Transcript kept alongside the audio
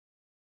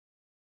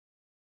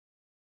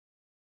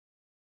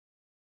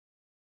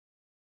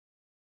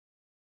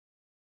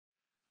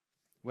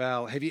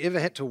Well, have you ever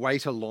had to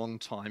wait a long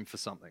time for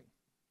something?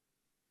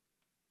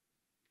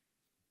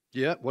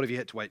 Yeah, what have you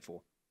had to wait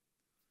for?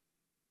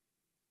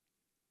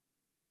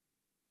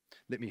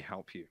 Let me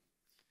help you.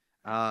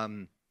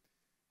 Um,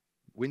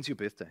 when's your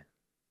birthday?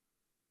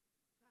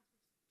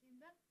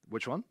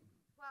 Which one?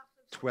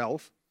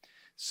 12th.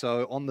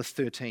 So on the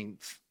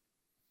 13th,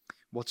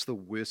 what's the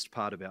worst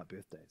part about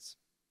birthdays?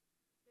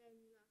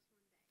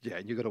 Yeah,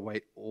 and you've got to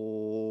wait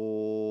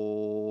all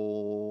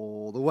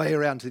the way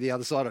around to the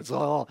other side. It's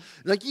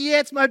like, yeah,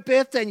 it's my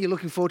birthday, and you're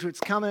looking forward to it. It's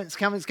coming, it's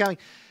coming, it's coming.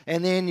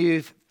 And then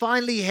you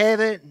finally have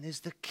it, and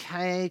there's the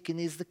cake, and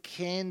there's the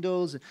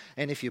candles,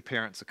 and if your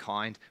parents are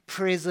kind,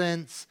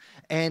 presents,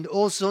 and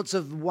all sorts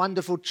of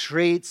wonderful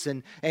treats,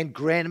 and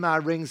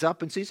grandma rings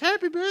up and says,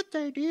 happy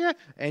birthday, dear.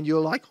 And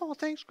you're like, oh,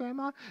 thanks,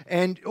 grandma.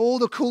 And all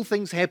the cool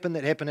things happen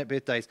that happen at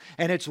birthdays,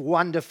 and it's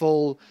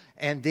wonderful.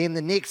 And then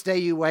the next day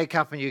you wake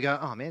up and you go,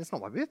 oh, man, it's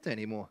not my birthday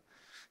anymore.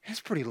 That's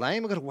pretty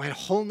lame. I've got to wait a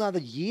whole nother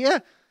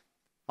year,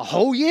 a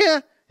whole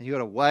year. And you've got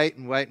to wait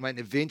and wait and wait, and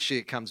eventually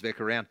it comes back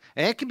around.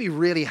 And that can be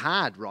really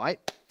hard, right?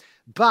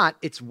 But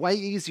it's way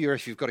easier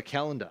if you've got a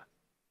calendar.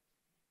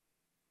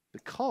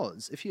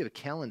 Because if you have a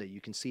calendar, you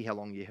can see how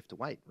long you have to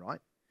wait, right?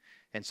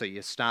 And so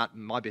you start,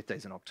 my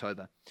birthday's in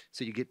October,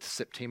 so you get to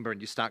September and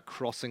you start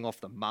crossing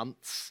off the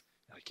months.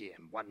 Like, yeah,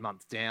 1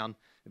 month down.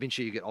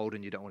 Eventually you get older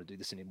and you don't want to do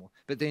this anymore.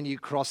 But then you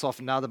cross off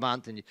another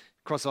month and you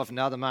cross off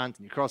another month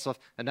and you cross off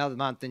another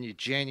month, then you're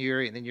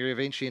January and then you're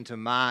eventually into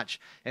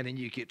March and then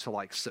you get to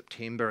like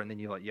September and then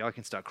you're like, yeah, I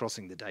can start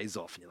crossing the days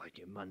off. And you're like,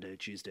 yeah, Monday,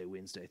 Tuesday,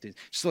 Wednesday, Thursday.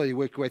 Slowly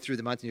work your way through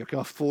the month and you're like,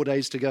 oh, 4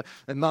 days to go.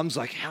 And mum's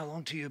like, how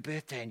long to your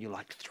birthday? And you're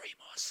like, 3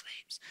 more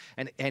sleeps.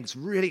 And it's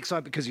really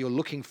exciting because you're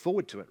looking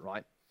forward to it,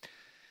 right?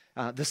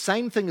 The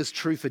same thing is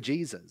true for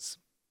Jesus.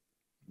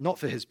 Not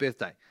for his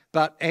birthday,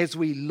 but as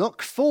we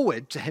look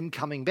forward to him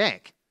coming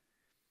back.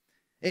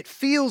 It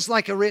feels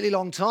like a really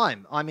long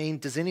time. I mean,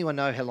 does anyone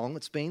know how long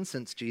it's been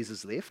since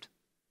Jesus left?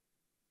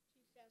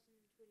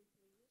 2023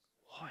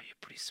 years. Oh, you're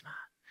pretty smart.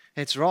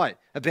 That's right,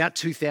 about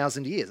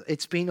 2,000 years.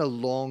 It's been a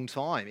long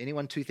time.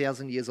 Anyone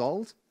 2,000 years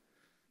old?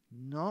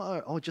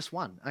 No, oh, just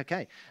one.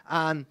 Okay.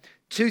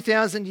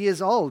 2,000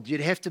 years old.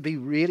 You'd have to be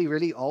really,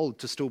 really old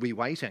to still be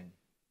waiting.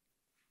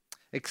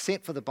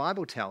 Except for the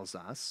Bible tells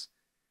us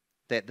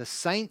that the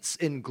saints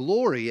in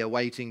glory are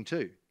waiting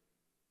too.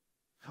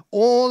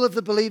 All of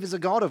the believers of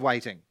God are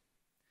waiting.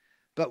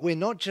 But we're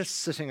not just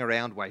sitting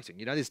around waiting.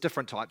 You know, there's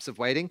different types of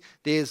waiting.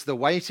 There's the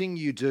waiting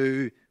you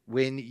do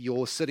when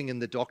you're sitting in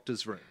the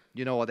doctor's room.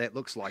 You know what that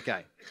looks like,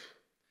 eh?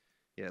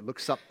 Yeah, it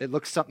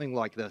looks something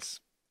like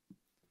this.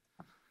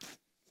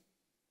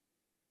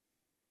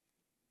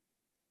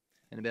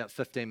 And about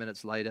 15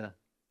 minutes later,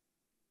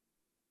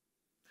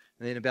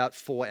 and then about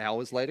 4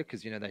 hours later,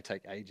 because, you know, they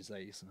take ages,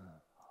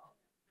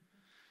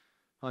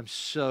 I'm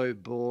so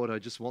bored. I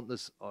just want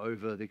this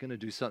over. They're going to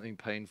do something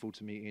painful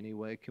to me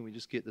anyway. Can we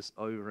just get this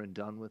over and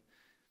done with?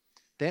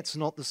 That's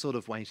not the sort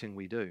of waiting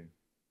we do.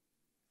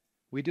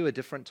 We do a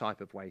different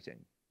type of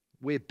waiting.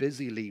 We're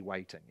busily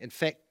waiting. In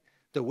fact,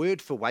 the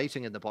word for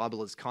waiting in the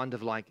Bible is kind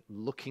of like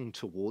looking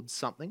towards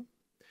something.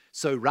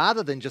 So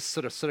rather than just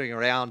sort of sitting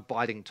around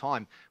biding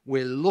time,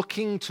 we're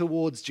looking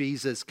towards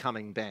Jesus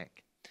coming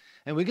back.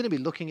 And we're going to be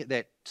looking at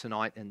that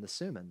tonight in the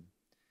sermon.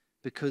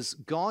 Because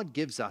God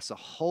gives us a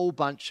whole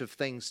bunch of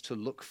things to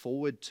look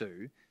forward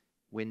to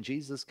when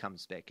Jesus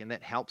comes back. And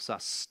that helps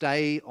us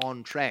stay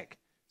on track,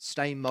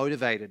 stay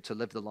motivated to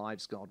live the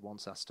lives God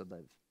wants us to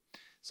live.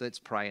 So let's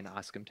pray and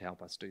ask him to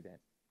help us do that.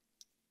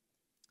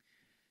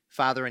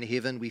 Father in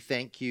heaven, we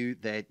thank you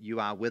that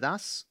you are with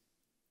us.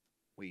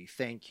 We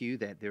thank you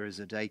that there is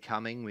a day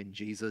coming when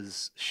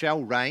Jesus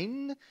shall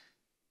reign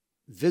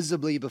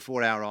visibly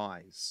before our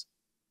eyes.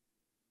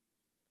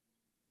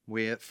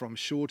 Where from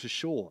shore to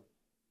shore,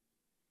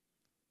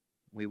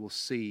 we will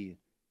see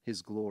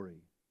his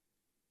glory.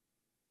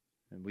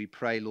 And we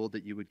pray, Lord,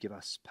 that you would give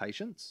us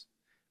patience,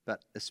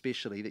 but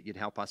especially that you'd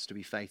help us to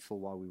be faithful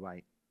while we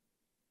wait.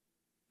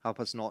 Help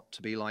us not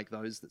to be like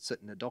those that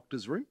sit in a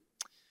doctor's room,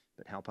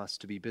 but help us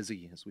to be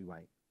busy as we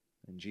wait.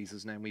 In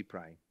Jesus' name we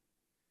pray.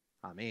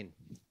 Amen.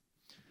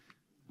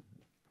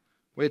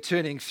 We're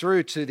turning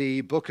through to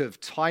the book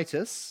of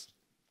Titus,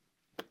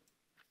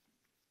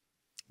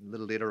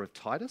 little letter of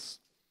Titus.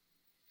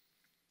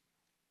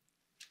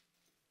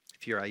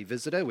 If you're a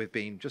visitor, we've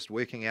been just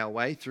working our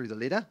way through the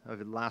letter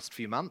over the last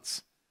few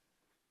months.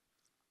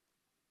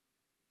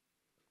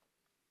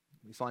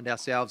 We find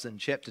ourselves in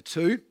chapter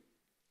 2.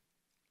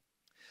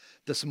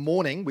 This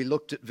morning we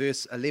looked at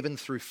verse 11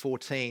 through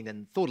 14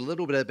 and thought a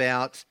little bit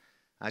about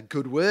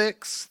good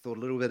works, thought a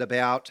little bit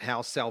about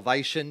how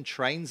salvation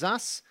trains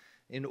us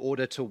in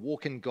order to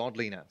walk in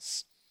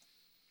godliness.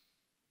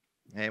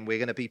 And we're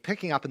going to be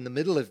picking up in the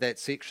middle of that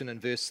section in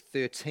verse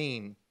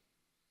 13.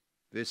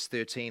 Verse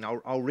 13,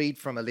 I'll read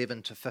from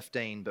 11 to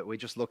 15, but we're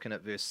just looking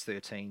at verse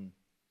 13.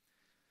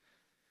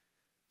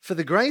 For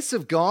the grace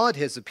of God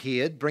has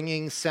appeared,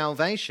 bringing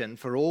salvation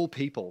for all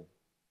people,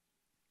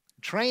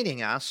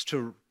 training us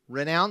to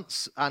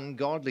renounce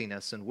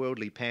ungodliness and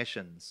worldly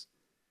passions,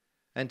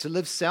 and to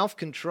live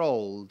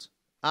self-controlled,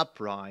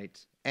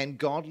 upright, and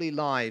godly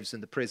lives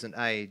in the present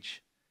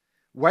age,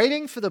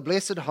 waiting for the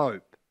blessed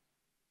hope,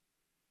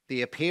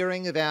 the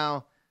appearing of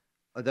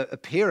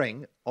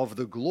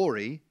the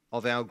glory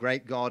of our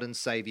great God and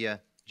Savior,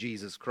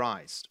 Jesus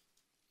Christ,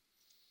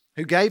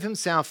 who gave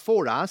himself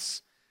for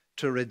us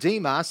to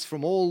redeem us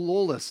from all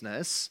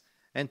lawlessness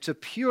and to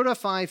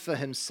purify for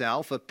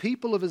himself a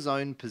people of his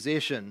own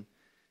possession,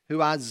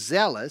 who are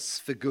zealous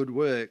for good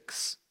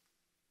works.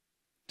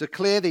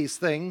 Declare these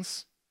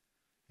things,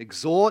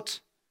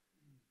 exhort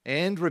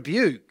and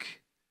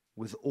rebuke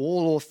with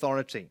all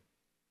authority.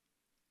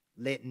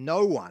 Let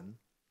no one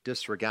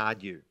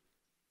disregard you.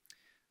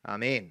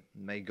 Amen.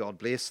 May God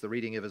bless the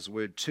reading of his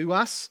word to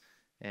us.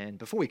 And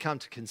before we come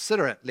to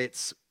consider it,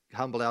 let's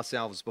humble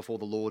ourselves before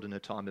the Lord in a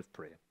time of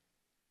prayer.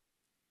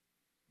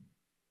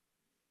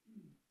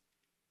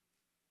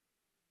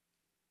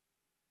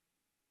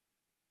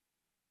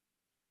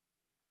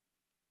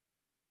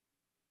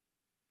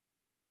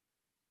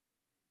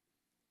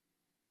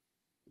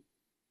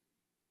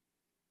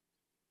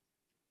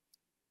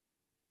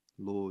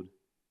 Lord,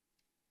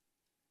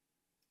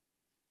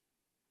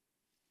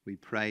 we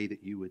pray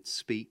that you would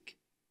speak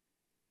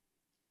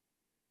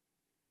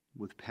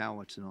with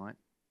power tonight.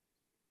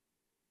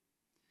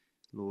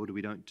 Lord,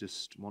 we don't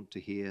just want to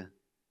hear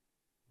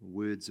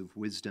words of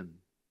wisdom,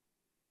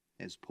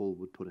 as Paul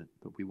would put it,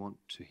 but we want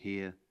to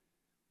hear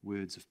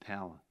words of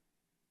power.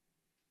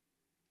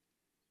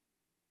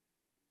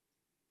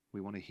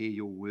 We want to hear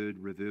your word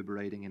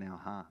reverberating in our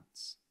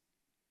hearts,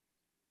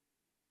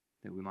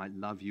 that we might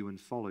love you and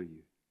follow you.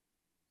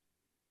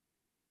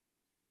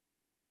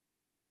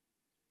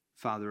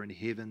 Father in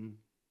heaven,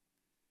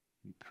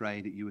 we pray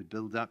that you would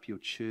build up your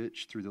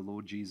church through the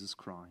Lord Jesus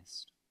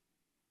Christ.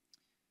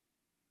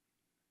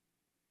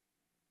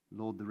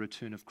 Lord, the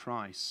return of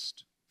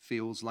Christ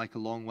feels like a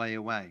long way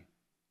away.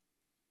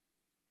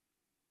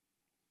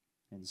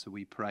 And so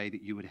we pray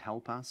that you would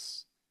help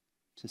us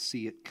to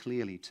see it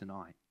clearly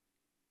tonight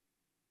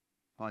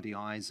by the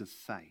eyes of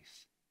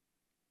faith.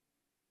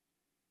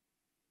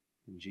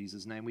 In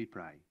Jesus' name we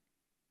pray.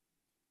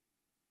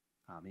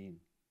 Amen.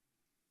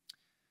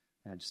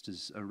 Now, just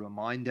as a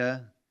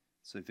reminder,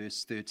 so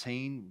verse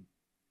 13,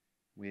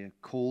 we're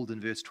called in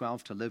verse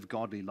 12 to live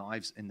godly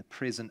lives in the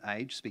present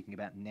age, speaking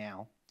about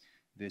now.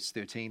 Verse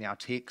 13, our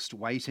text,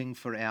 waiting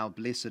for our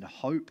blessed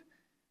hope,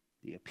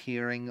 the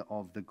appearing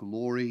of the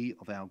glory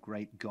of our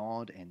great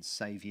God and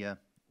Savior,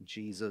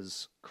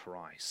 Jesus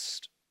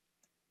Christ.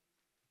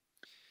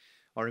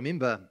 I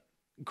remember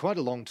quite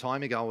a long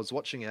time ago, I was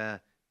watching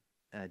a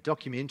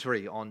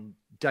documentary on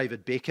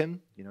David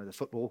Beckham, you know, the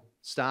football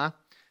star,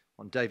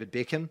 on David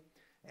Beckham.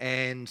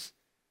 And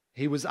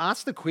he was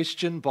asked the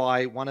question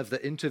by one of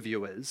the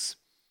interviewers,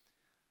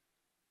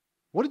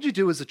 what did you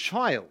do as a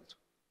child?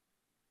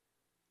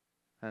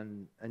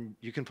 And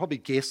you can probably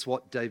guess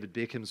what David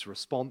Beckham's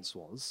response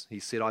was. He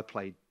said, I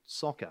played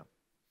soccer.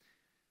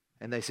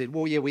 And they said,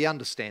 well, yeah, we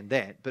understand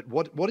that, but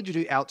what did you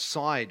do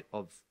outside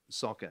of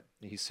soccer?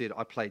 And he said,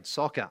 I played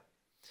soccer.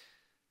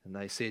 And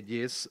they said,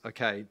 yes,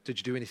 okay, did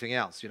you do anything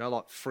else? You know,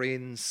 like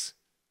friends,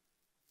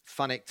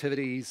 fun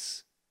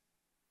activities,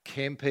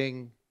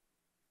 camping?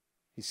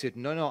 He said,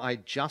 no, I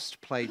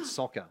just played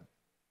soccer.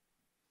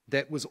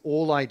 That was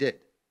all I did.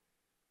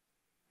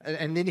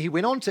 And then he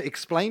went on to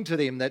explain to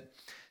them that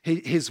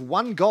his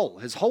one goal,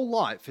 his whole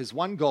life, his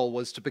one goal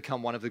was to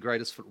become one of the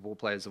greatest football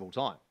players of all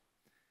time.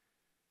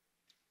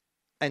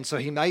 And so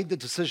he made the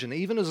decision,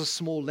 even as a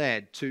small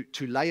lad, to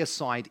lay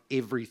aside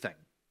everything,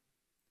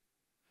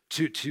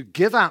 to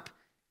give up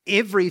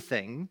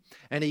everything,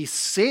 and he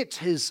set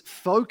his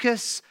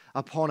focus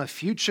upon a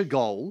future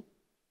goal,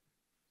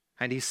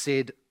 and he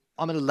said,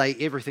 I'm going to lay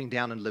everything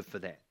down and live for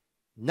that.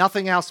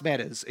 Nothing else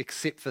matters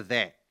except for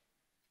that.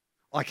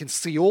 I can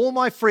see all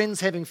my friends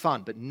having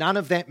fun, but none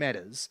of that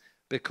matters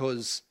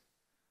because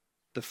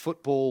the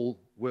football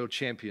world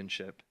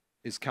championship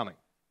is coming.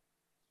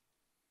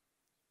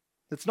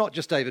 It's not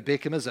just David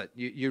Beckham, is it?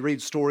 You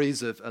read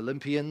stories of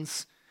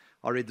Olympians.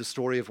 I read the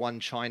story of one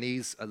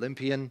Chinese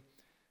Olympian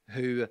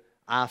who,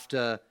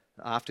 after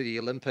the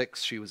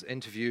Olympics, she was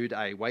interviewed,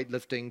 a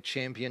weightlifting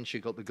champion. She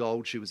got the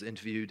gold. She was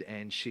interviewed,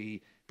 and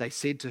they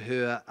said to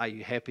her, are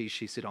you happy?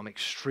 She said, I'm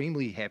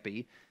extremely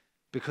happy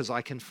because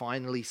I can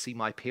finally see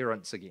my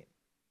parents again.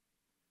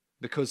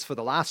 Because for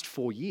the last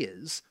 4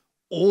 years,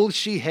 all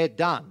she had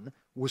done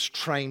was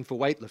train for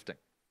weightlifting.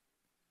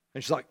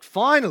 And she's like,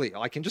 finally,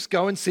 I can just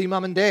go and see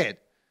mum and dad.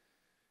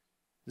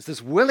 There's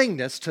this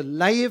willingness to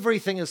lay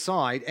everything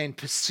aside and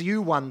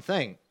pursue one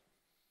thing.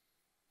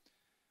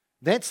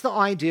 That's the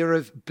idea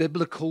of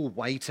biblical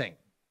waiting.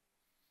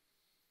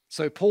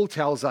 So Paul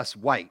tells us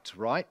wait,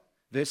 right?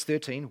 Verse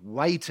 13,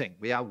 waiting.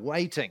 We are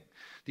waiting.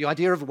 The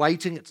idea of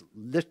waiting, it's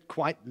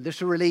quite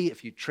literally,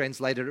 if you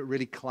translated it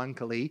really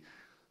clunkily,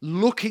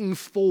 looking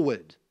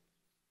forward,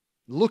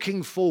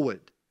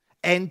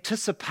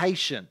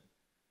 anticipation,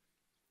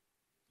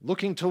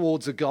 looking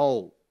towards a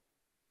goal.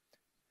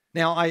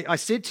 Now, I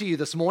said to you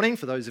this morning,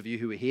 for those of you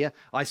who are here,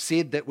 I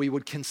said that we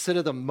would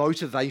consider the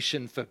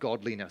motivation for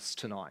godliness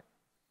tonight.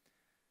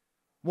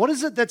 What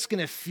is it that's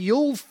going to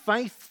fuel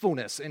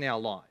faithfulness in our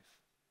life?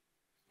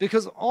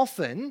 Because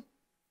often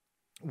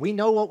we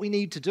know what we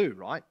need to do,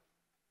 right?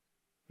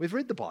 We've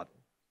read the Bible.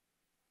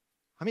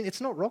 I mean,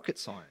 it's not rocket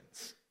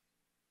science.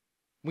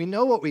 We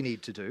know what we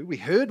need to do. We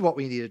heard what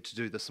we needed to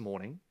do this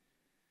morning.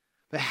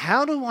 But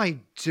how do I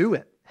do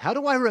it? How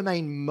do I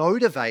remain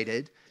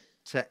motivated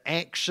to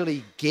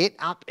actually get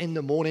up in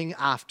the morning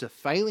after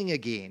failing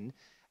again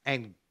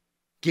and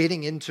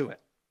getting into it?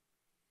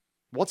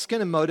 What's going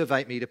to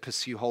motivate me to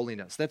pursue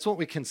holiness? That's what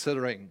we're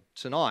considering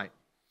tonight.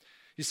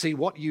 You see,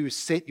 what you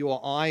set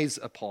your eyes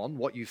upon,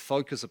 what you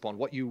focus upon,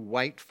 what you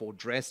wait for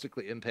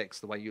drastically impacts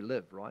the way you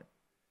live, right?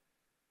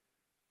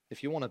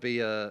 If you want to be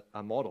a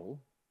model,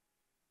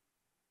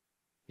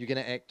 you're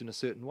going to act in a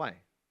certain way.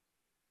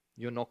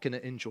 You're not going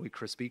to enjoy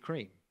Krispy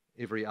Kreme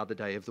every other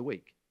day of the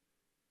week.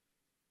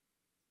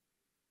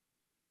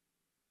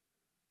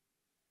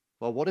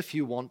 Well, what if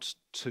you want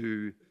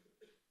to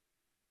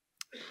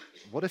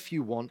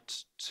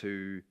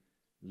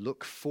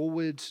look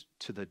forward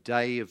to the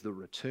day of the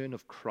return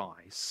of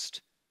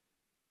Christ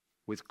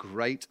with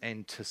great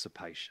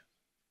anticipation?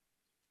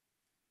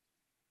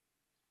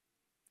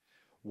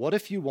 What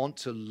if you want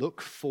to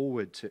look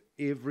forward to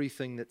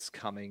everything that's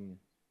coming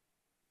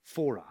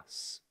for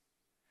us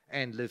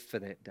and live for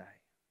that day?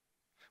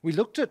 We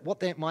looked at what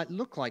that might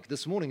look like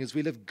this morning as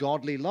we live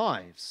godly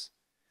lives.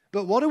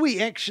 But what are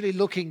we actually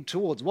looking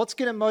towards? What's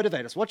going to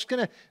motivate us? What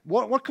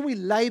can we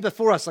lay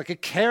before us like a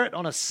carrot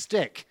on a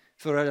stick,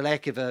 for a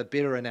lack of a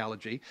better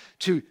analogy,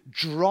 to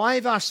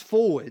drive us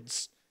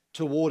forwards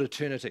toward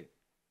eternity?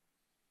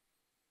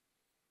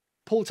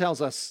 Paul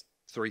tells us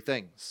three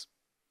things.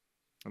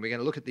 And we're going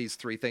to look at these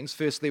three things.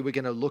 Firstly, we're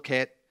going to look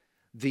at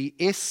the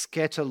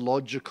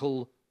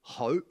eschatological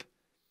hope.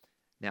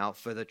 Now,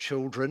 for the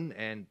children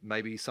and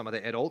maybe some of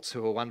the adults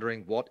who are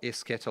wondering what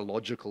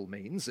eschatological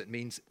means, it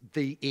means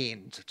the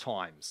end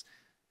times.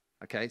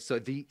 Okay, so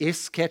the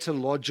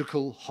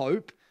eschatological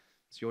hope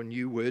is your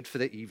new word for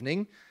the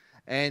evening.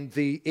 And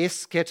the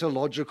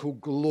eschatological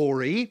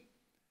glory,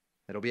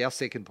 that'll be our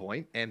second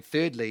point. And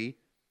thirdly,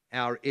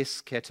 our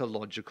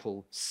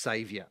eschatological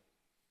Savior.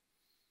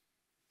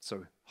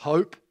 So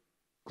hope,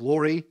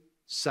 glory,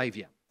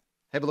 Savior.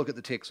 Have a look at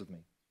the text with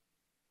me.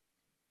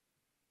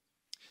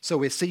 So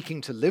we're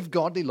seeking to live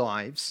godly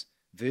lives,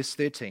 verse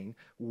 13,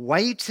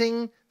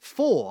 waiting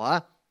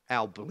for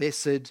our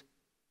blessed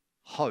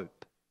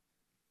hope.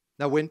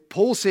 Now, when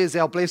Paul says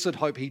our blessed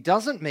hope, he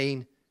doesn't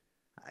mean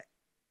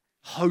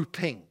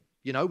hoping.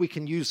 You know, we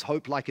can use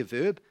hope like a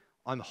verb.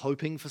 I'm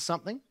hoping for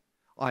something.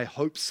 I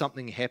hope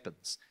something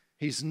happens.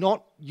 He's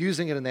not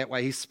using it in that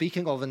way. He's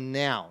speaking of a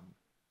noun.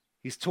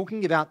 He's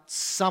talking about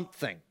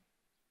something.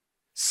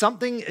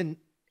 Something in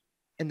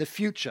the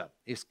future,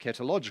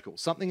 eschatological,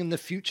 something in the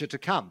future to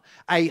come.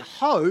 A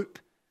hope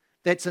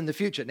that's in the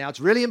future. Now, it's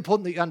really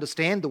important that you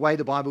understand the way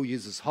the Bible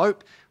uses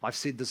hope. I've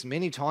said this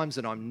many times,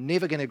 and I'm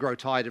never going to grow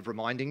tired of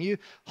reminding you.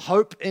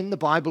 Hope in the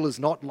Bible is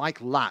not like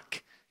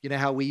luck. You know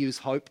how we use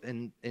hope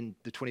in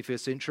the 21st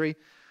century?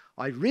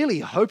 I really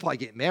hope I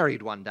get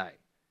married one day.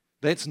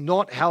 That's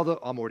not how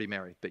I'm already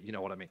married, but you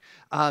know what I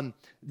mean.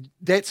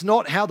 That's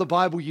not how the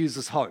Bible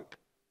uses hope.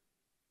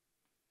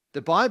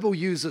 The Bible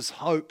uses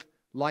hope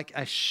like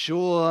a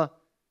sure,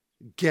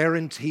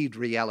 guaranteed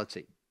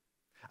reality,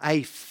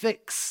 a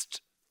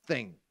fixed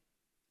thing.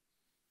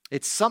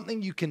 It's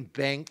something you can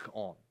bank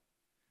on.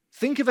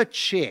 Think of a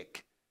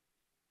check.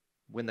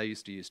 When they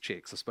used to use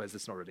checks, I suppose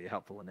that's not really a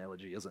helpful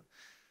analogy, is it?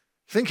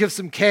 Think of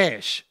some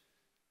cash.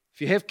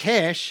 If you have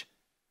cash,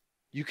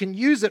 you can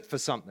use it for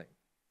something.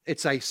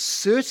 It's a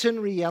certain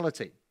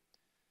reality.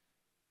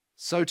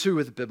 So too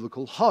with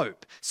biblical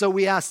hope. So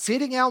we are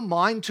setting our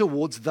mind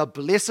towards the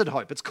blessed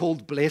hope. It's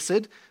called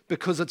blessed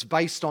because it's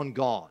based on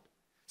God.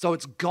 So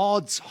it's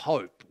God's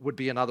hope would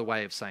be another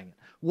way of saying it.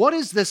 What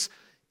is this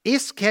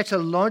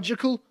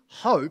eschatological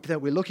hope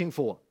that we're looking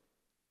for?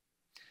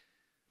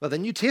 Well, the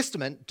New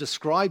Testament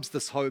describes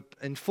this hope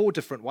in 4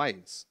 different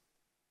ways.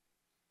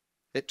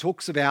 It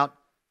talks about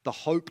the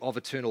hope of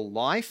eternal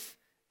life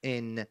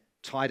in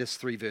Titus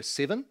 3 verse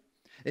 7.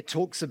 It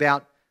talks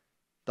about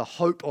the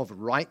hope of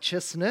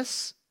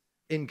righteousness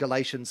in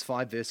Galatians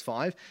 5 verse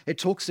 5. It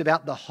talks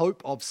about the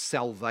hope of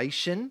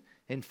salvation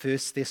in 1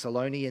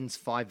 Thessalonians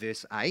 5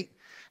 verse 8.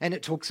 And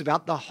it talks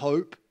about the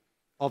hope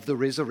of the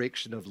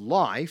resurrection of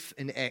life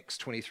in Acts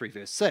 23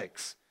 verse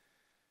 6.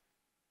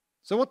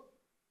 So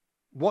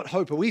what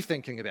hope are we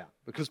thinking about?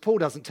 Because Paul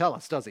doesn't tell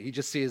us, does he? He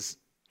just says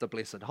the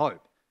blessed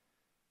hope.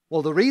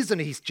 Well, the reason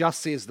he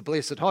just says the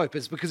blessed hope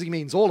is because he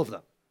means all of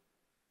them.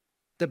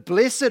 The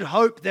blessed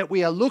hope that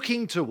we are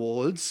looking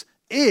towards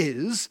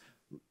is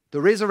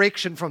the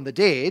resurrection from the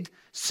dead,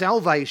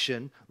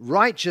 salvation,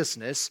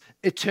 righteousness,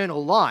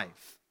 eternal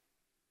life.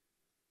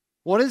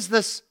 What is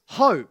this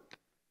hope?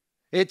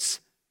 It's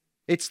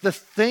the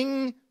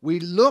thing we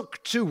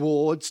look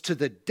towards to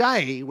the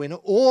day when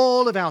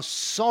all of our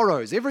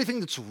sorrows, everything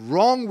that's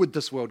wrong with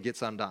this world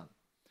gets undone.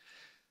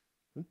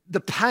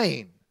 The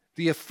pain,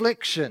 the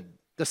affliction,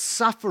 the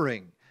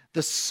suffering,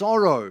 the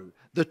sorrow,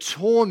 the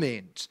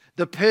torment,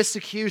 the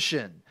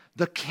persecution,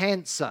 the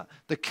cancer,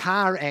 the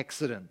car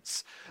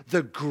accidents,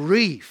 the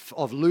grief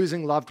of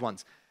losing loved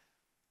ones,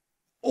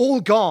 all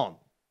gone.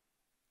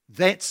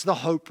 That's the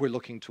hope we're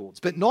looking towards.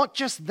 But not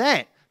just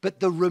that, but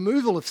the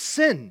removal of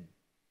sin.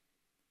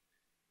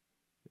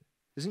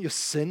 Isn't your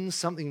sin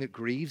something that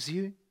grieves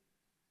you?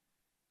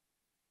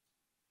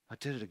 I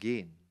did it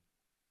again.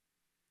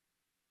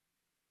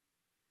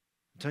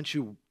 Don't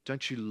you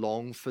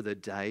long for the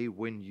day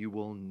when you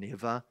will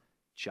never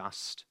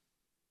just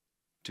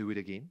do it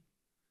again?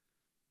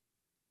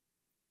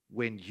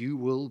 When you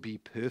will be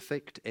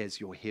perfect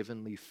as your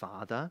heavenly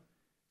Father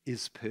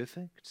is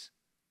perfect?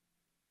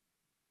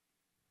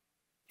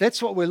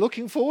 That's what we're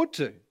looking forward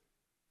to.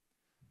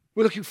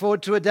 We're looking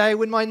forward to a day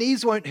when my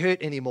knees won't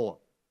hurt anymore,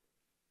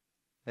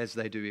 as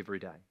they do every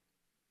day.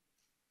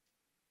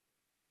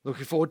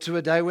 Looking forward to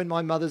a day when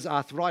my mother's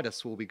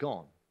arthritis will be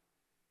gone.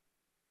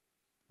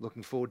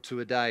 Looking forward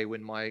to a day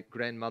when my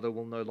grandmother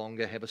will no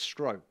longer have a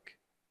stroke.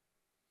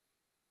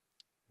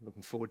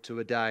 Looking forward to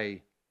a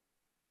day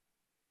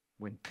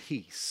when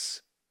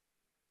peace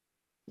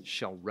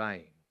shall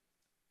reign.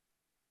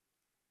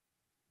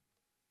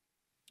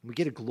 We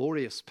get a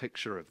glorious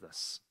picture of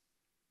this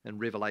in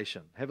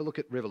Revelation. Have a look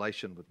at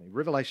Revelation with me.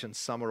 Revelation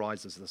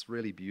summarizes this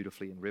really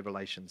beautifully in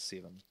Revelation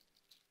 7.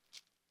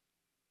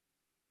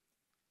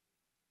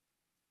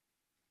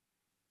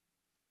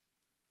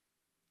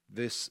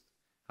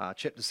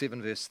 Chapter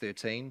 7, verse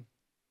 13.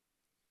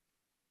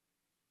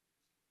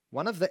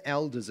 One of the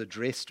elders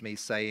addressed me,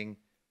 saying,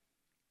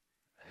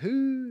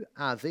 "Who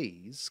are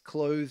these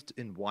clothed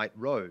in white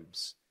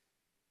robes?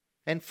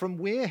 And from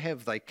where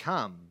have they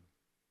come?"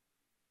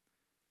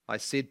 I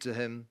said to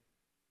him,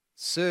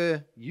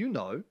 "Sir, you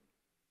know."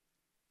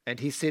 And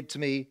he said to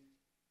me,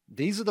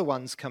 "These are the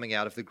ones coming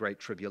out of the great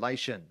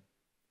tribulation.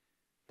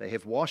 They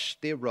have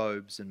washed their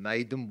robes and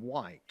made them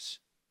white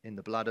in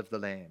the blood of the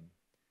Lamb."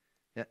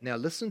 Now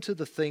listen to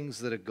the things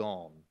that are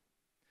gone.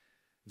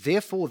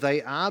 "Therefore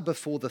they are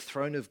before the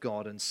throne of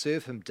God and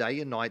serve him day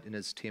and night in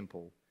his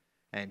temple.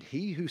 And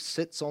he who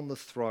sits on the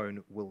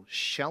throne will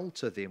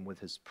shelter them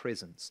with his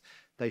presence.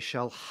 They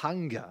shall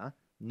hunger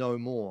no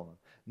more,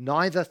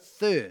 neither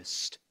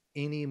thirst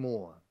any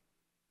more.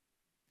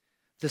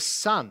 The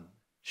sun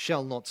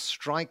shall not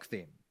strike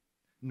them,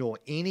 nor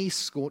any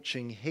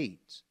scorching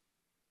heat.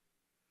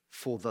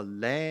 For the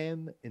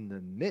Lamb in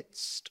the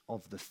midst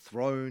of the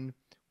throne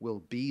will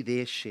be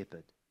their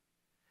shepherd,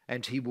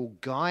 and he will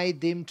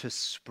guide them to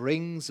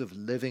springs of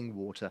living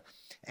water,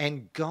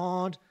 and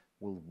God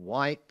will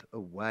wipe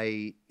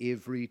away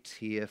every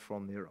tear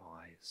from their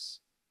eyes."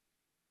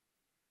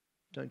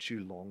 Don't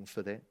you long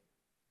for that?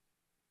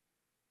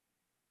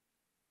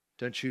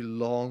 Don't you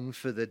long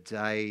for the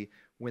day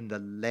when the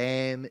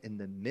Lamb in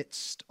the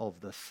midst of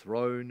the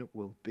throne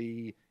will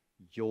be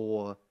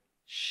your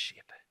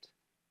shepherd?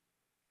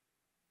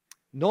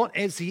 Not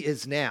as he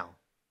is now,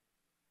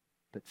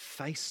 but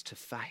face to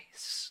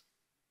face.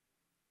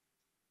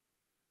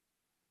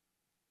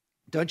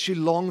 Don't you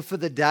long for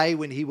the day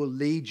when he will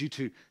lead you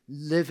to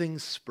living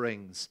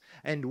springs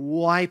and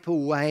wipe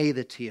away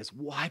the tears,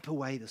 wipe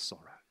away the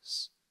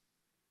sorrows?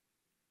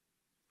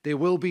 There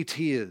will be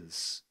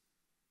tears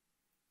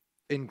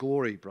in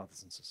glory,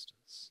 brothers and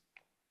sisters.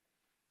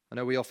 I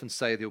know we often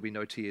say there will be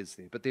no tears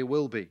there, but there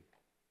will be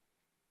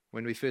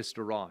when we first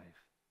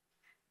arrive.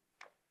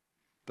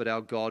 But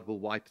our God will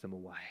wipe them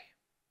away.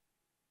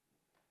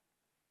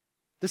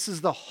 This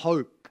is the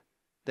hope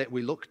that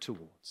we look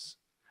towards.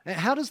 And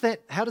how does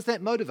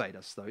that motivate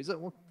us, though? Is it,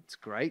 well, it's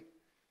great.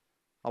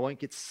 I won't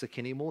get sick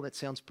anymore. That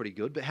sounds pretty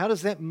good. But how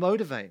does that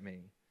motivate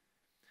me?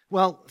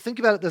 Well, think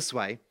about it this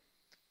way.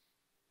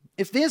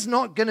 If there's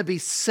not going to be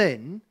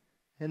sin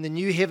in the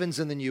new heavens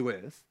and the new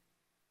earth,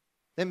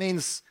 that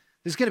means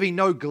there's going to be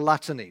no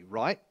gluttony,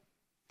 right?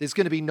 There's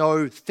going to be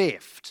no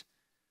theft.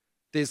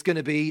 There's going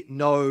to be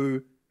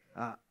no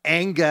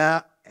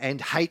anger and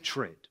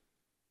hatred.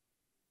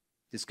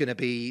 There's going to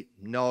be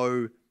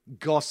no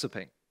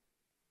gossiping.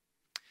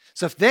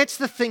 So if that's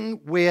the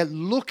thing we're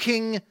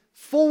looking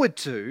forward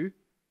to,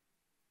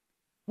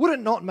 would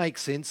it not make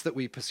sense that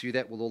we pursue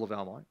that with all of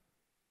our might?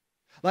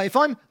 Like if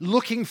I'm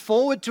looking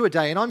forward to a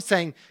day and I'm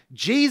saying,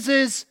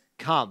 "Jesus,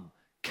 come.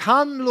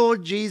 Come,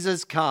 Lord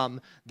Jesus,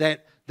 come,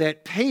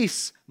 that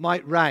peace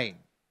might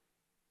reign."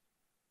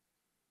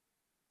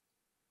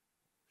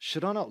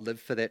 Should I not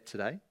live for that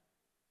today?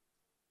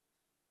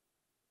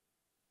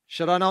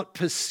 Should I not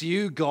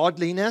pursue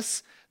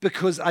godliness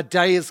because a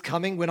day is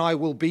coming when I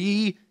will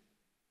be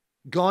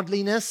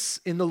godliness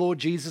in the Lord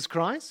Jesus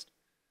Christ?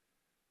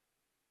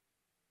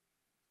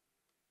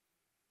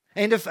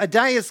 And if a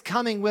day is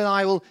coming when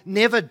I will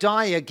never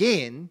die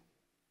again,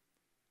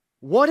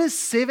 what is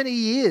 70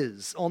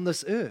 years on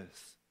this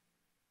earth?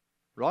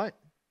 Right?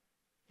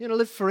 You're going to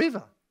live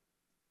forever.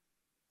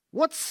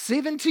 What's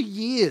 70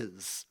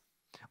 years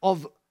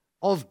of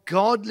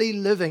godly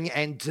living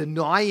and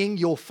denying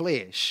your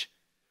flesh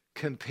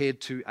compared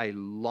to a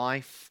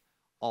life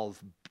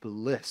of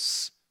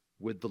bliss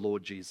with the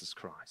Lord Jesus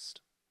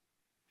Christ?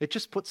 It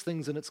just puts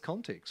things in its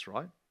context,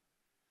 right?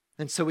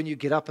 And so when you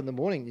get up in the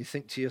morning, you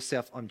think to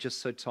yourself, I'm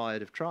just so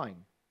tired of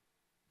trying.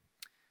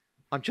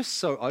 I'm just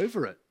so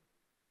over it.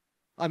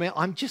 I mean,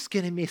 I'm just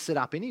going to mess it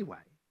up anyway.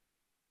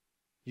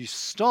 You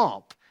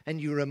stop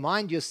and you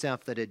remind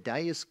yourself that a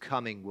day is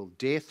coming where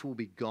death will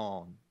be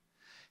gone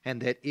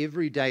and that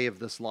every day of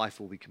this life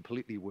will be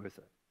completely worth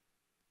it.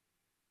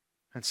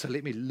 And so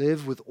let me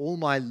live with all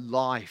my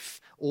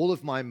life, all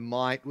of my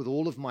might, with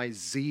all of my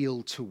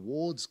zeal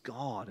towards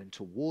God and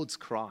towards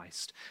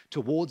Christ,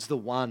 towards the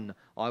one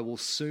I will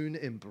soon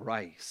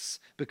embrace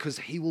because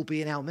he will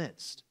be in our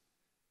midst.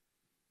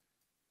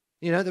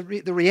 You know,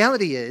 the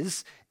reality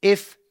is,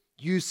 if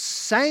you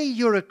say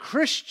you're a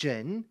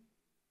Christian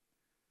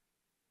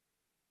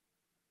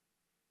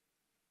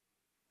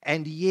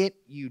and yet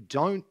you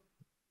don't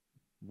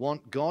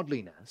want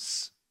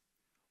godliness,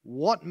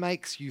 what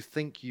makes you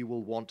think you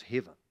will want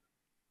heaven?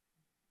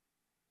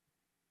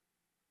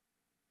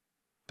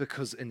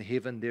 Because in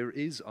heaven there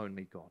is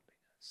only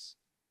godliness.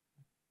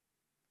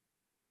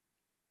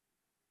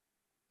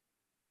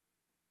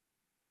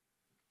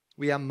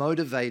 We are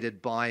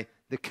motivated by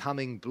the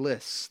coming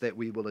bliss that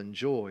we will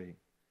enjoy.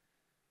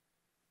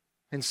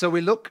 And so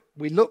we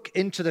look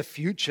into the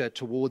future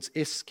towards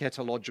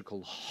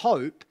eschatological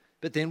hope,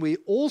 but then we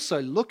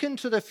also look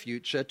into the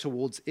future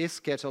towards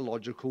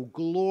eschatological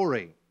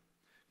glory.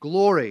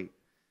 Glory.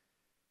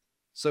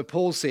 So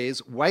Paul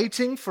says,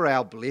 waiting for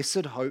our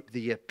blessed hope,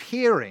 the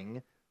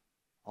appearing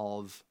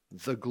of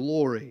the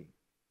glory.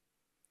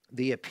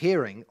 The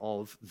appearing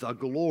of the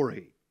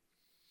glory.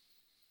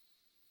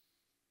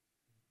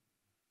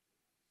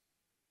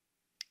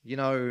 You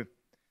know,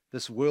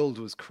 this world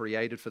was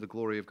created for the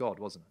glory of God,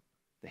 wasn't it?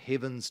 The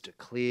heavens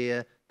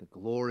declare the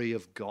glory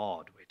of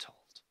God, we're told.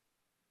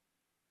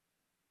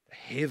 The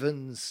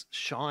heavens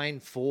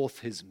shine forth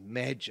his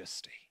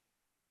majesty.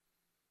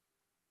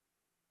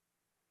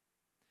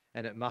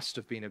 And it must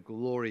have been a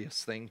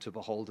glorious thing to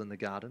behold in the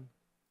garden,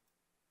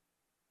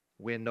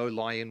 where no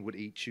lion would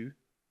eat you,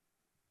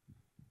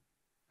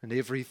 and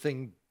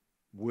everything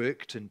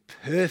worked in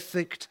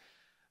perfect,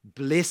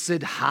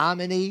 blessed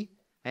harmony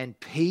and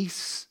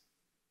peace,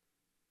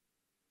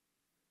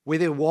 where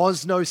there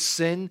was no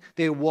sin,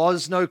 there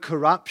was no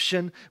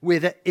corruption, where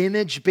the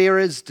image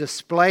bearers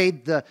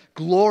displayed the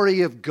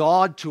glory of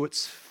God to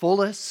its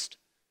fullest,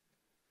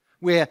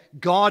 where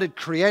God had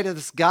created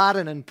this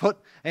garden and put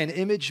an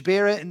image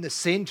bearer in the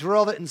center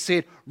of it and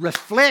said,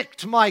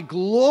 reflect my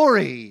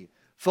glory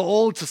for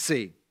all to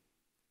see.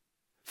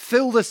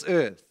 Fill this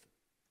earth,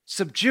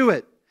 subdue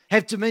it,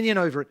 have dominion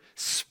over it,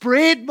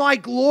 spread my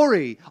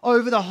glory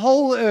over the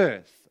whole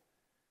earth.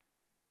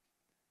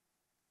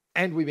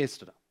 And we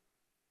messed it up.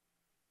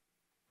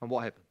 And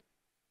what happened?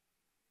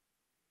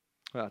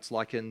 Well, it's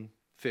like in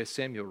 1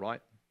 Samuel,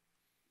 right?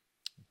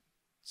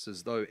 It's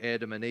as though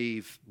Adam and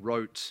Eve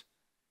wrote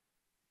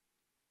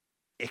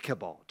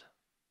Ichabod.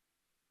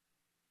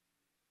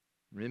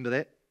 Remember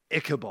that?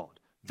 Ichabod.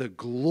 The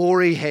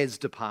glory has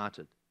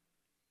departed.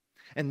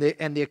 And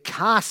they're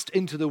cast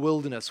into the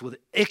wilderness with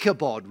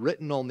Ichabod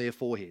written on their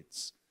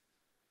foreheads.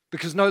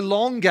 Because no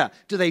longer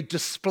do they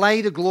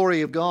display the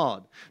glory of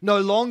God. No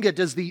longer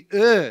does the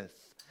earth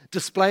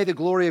display the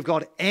glory of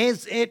God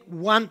as it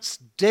once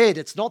did.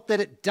 It's not that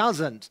it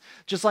doesn't.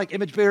 Just like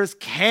image bearers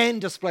can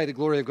display the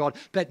glory of God,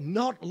 but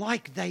not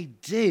like they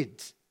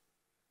did.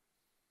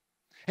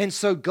 And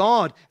so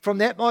God, from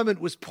that moment,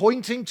 was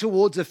pointing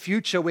towards a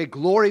future where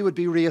glory would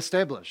be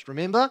reestablished.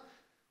 Remember?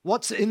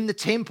 What's in the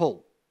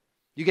temple?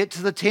 You get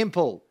to the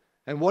temple,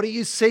 and what do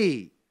you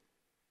see?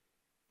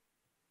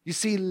 You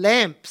see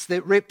lamps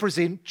that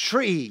represent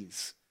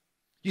trees.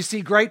 You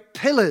see great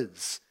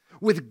pillars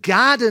with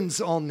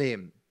gardens on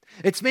them.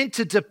 It's meant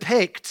to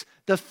depict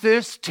the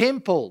first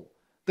temple,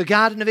 the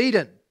Garden of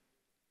Eden.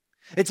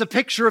 It's a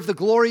picture of the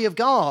glory of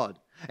God.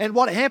 And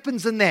what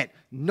happens in that?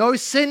 No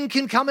sin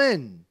can come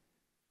in.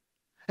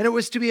 And it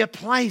was to be a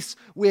place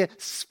where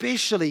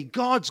specially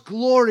God's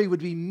glory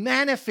would be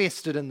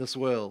manifested in this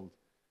world.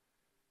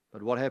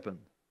 But what happened?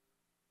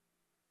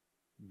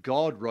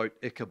 God wrote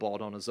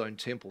Ichabod on his own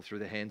temple through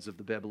the hands of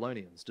the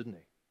Babylonians, didn't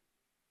he?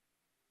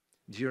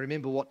 Do you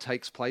remember what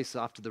takes place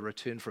after the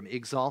return from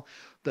exile?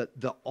 That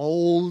the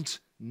old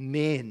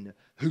men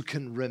who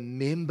can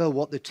remember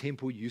what the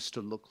temple used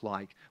to look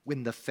like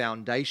when the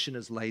foundation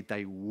is laid,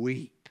 they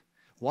weep.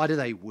 Why do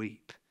they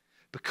weep?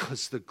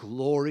 Because the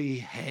glory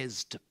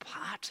has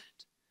departed.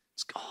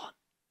 It's gone.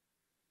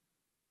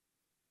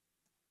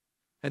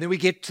 And then we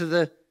get to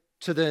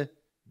the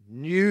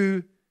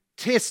New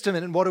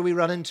Testament, and what do we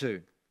run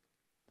into?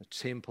 The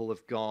temple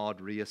of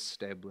God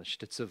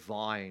reestablished. It's a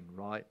vine,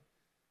 right?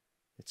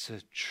 It's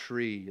a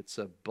tree, it's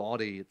a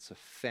body, it's a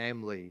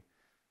family.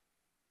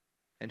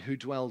 And who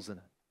dwells in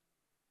it?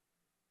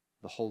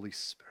 The Holy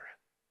Spirit.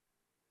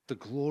 The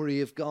glory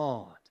of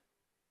God.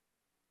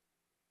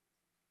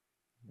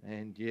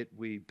 And yet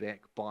we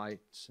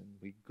backbite and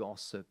we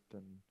gossip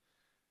and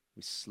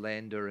we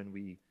slander and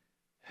we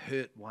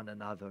hurt one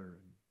another.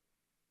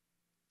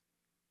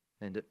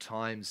 And at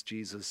times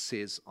Jesus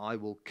says, I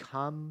will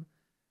come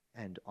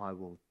and I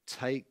will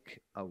take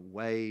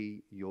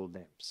away your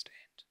lampstand.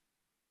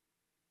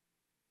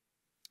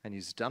 And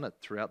he's done it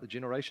throughout the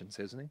generations,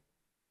 hasn't he?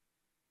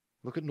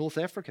 Look at North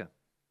Africa.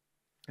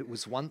 It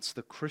was once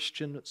the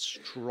Christian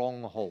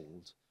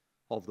stronghold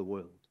of the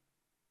world.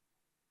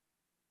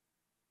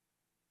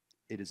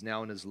 It is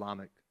now an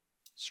Islamic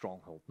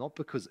stronghold. Not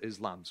because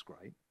Islam's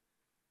great,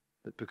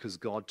 but because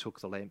God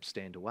took the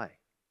lampstand away.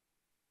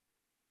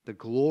 The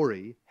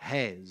glory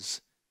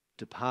has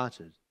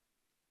departed.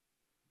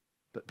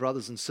 But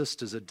brothers and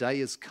sisters, a day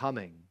is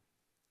coming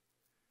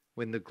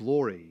when the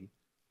glory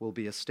will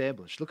be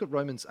established. Look at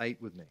Romans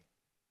 8 with me.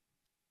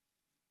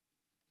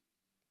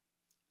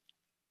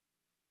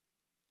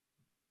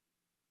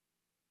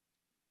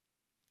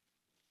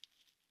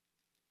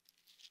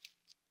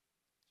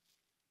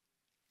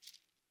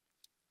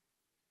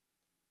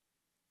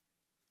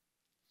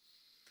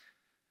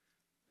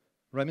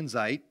 Romans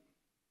 8,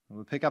 and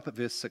we'll pick up at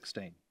verse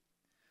 16.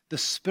 The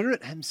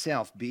Spirit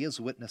himself bears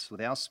witness with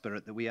our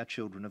spirit that we are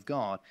children of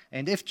God.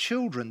 And if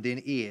children,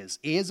 then heirs,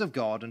 heirs of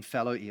God and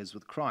fellow heirs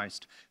with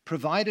Christ,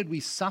 provided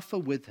we suffer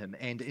with him,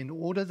 and in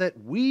order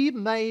that we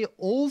may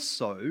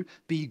also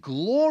be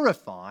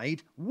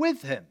glorified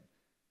with him.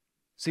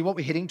 See what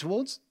we're heading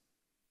towards?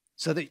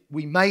 So that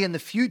we may in the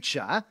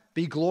future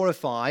be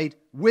glorified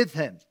with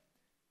him.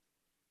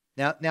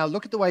 Now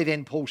look at the way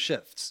then Paul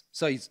shifts.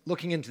 So he's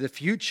looking into the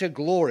future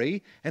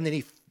glory, and then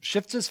he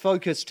shifts his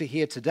focus to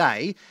here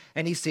today,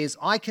 and he says,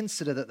 I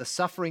consider that the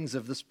sufferings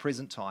of this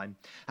present time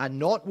are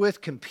not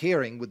worth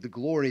comparing with the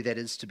glory that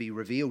is to be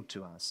revealed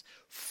to us.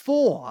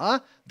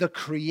 For the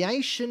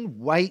creation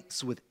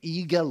waits with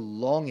eager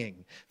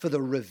longing for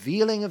the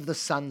revealing of the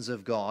sons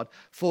of God,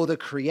 for the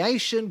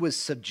creation was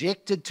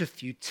subjected to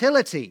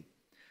futility,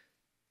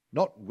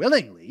 not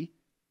willingly,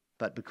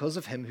 but because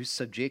of him who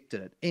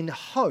subjected it, in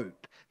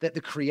hope that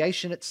the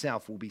creation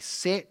itself will be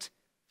set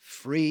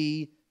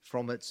free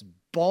from its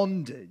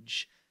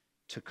bondage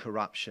to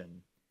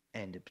corruption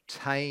and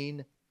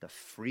obtain the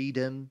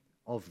freedom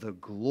of the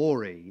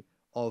glory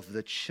of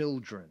the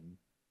children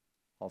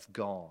of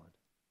God.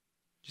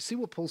 Do you see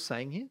what Paul's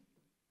saying here?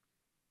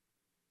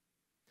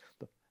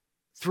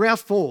 Through our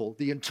fall,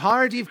 the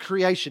entirety of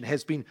creation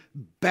has been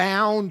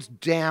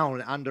bound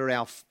down under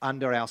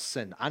our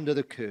sin, under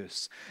the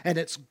curse, and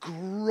it's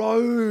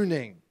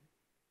groaning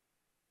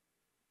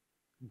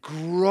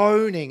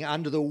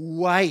under the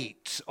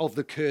weight of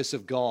the curse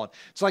of God.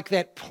 It's like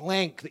that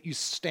plank that you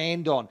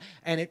stand on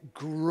and it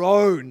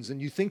groans and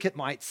you think it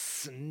might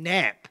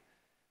snap.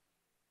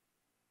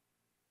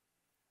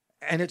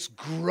 And it's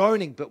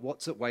groaning, but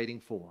what's it waiting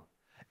for?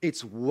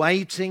 It's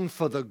waiting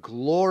for the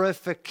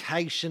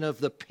glorification of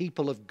the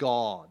people of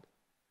God.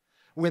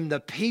 When the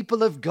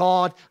people of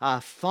God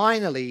are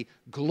finally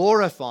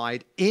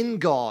glorified in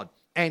God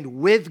and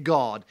with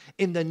God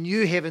in the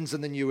new heavens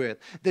and the new earth.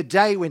 The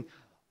day when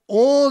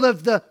all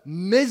of the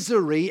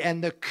misery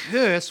and the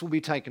curse will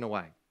be taken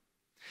away.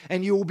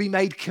 And you will be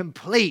made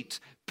complete,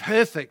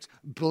 perfect,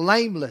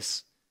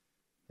 blameless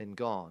in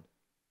God.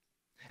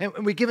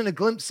 And we're given a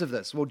glimpse of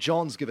this. Well,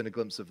 John's given a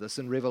glimpse of this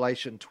in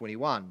Revelation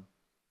 21.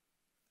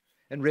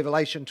 In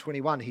Revelation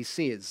 21, he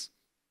says,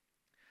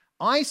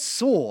 I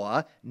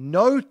saw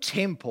no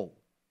temple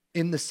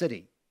in the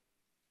city,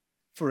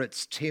 for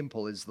its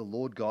temple is the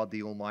Lord God,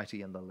 the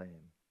Almighty, and the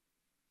Lamb.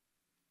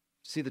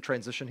 See the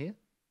transition here?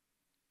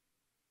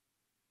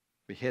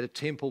 We had a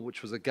temple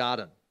which was a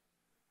garden.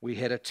 We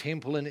had a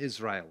temple in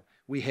Israel.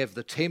 We have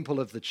the temple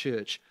of the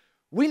church.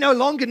 We no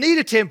longer need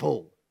a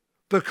temple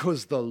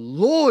because the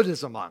Lord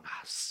is among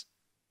us.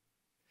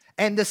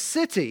 And the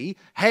city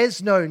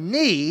has no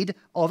need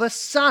of a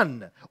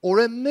sun or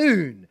a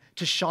moon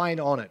to shine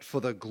on it, for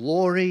the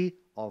glory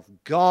of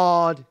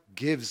God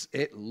gives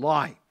it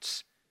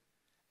light,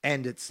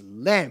 and its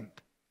lamp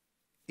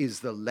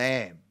is the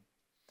Lamb.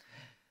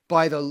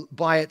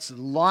 By its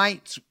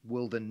light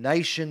will the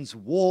nations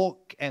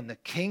walk, and the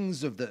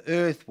kings of the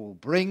earth will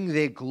bring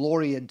their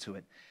glory into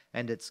it,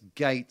 and its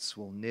gates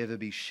will never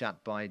be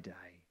shut by day.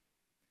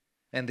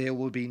 And there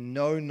will be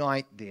no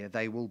night there.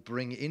 They will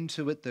bring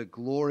into it the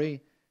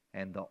glory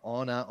and the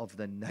honor of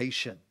the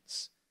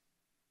nations.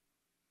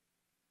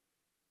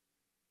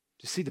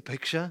 Do you see the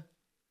picture?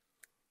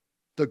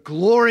 The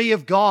glory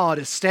of God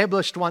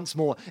established once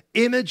more.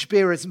 Image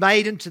bearers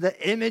made into the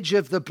image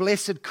of the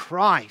blessed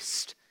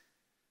Christ.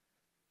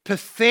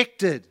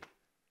 Perfected,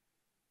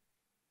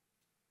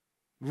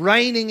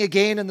 reigning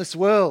again in this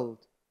world.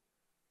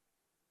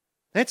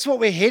 That's what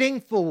we're heading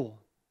for.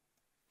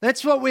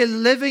 That's what we're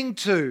living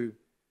to.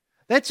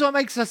 That's what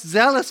makes us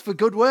zealous for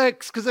good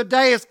works, because a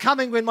day is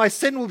coming when my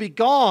sin will be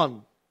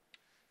gone.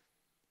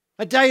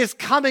 A day is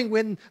coming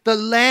when the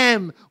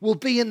Lamb will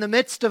be in the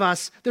midst of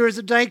us. There is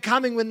a day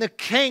coming when the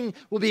King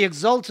will be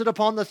exalted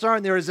upon the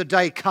throne. There is a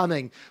day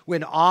coming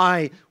when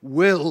I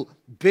will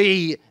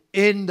be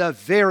in the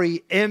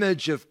very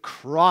image of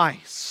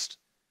Christ.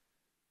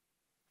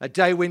 A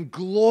day when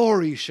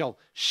glory shall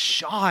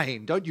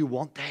shine. Don't you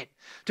want that?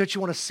 Don't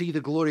you want to see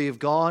the glory of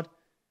God?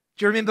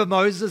 Do you remember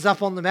Moses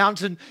up on the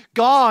mountain?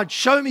 God,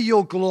 show me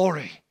your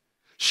glory.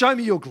 Show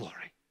me your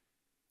glory.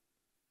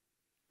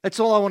 That's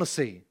all I want to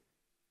see.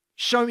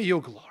 Show me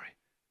your glory.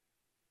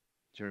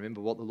 Do you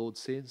remember what the Lord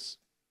says?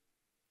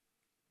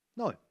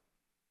 No.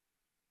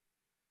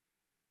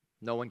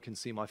 No one can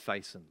see my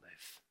face and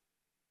live,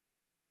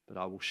 but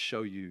I will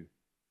show you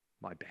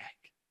my back.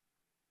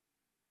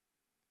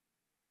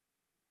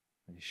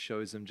 And he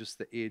shows him just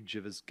the edge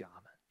of his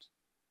garment.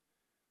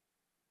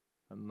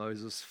 And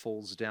Moses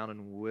falls down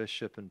in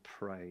worship and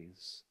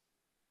praise.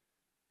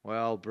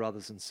 Well,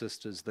 brothers and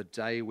sisters, the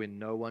day when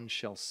no one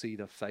shall see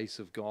the face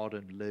of God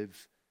and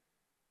live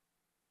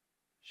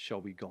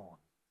shall be gone.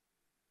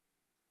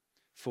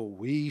 For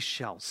we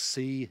shall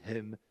see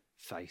him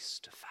face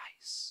to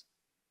face.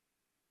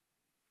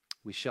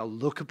 We shall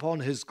look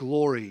upon his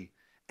glory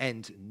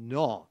and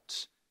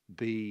not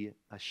be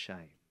ashamed.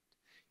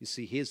 You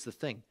see, here's the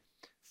thing.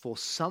 For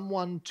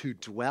someone to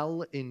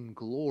dwell in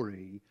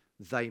glory,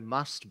 they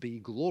must be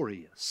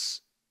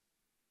glorious.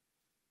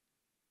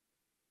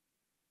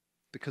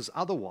 Because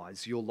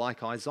otherwise, you're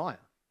like Isaiah.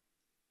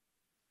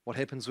 What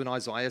happens when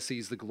Isaiah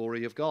sees the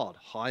glory of God?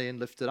 High and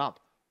lifted up.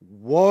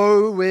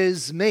 Woe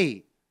is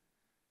me!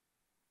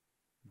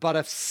 But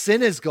if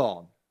sin is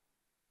gone,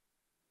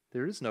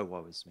 there is no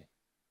woe is me.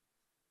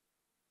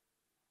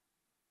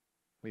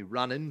 We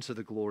run into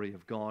the glory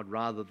of God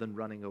rather than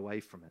running away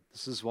from it.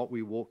 This is what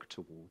we walk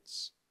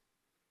towards.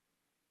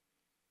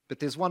 But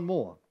there's one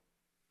more.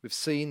 We've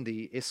seen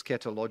the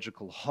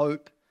eschatological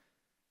hope,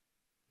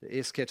 the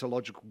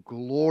eschatological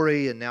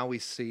glory, and now we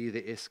see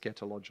the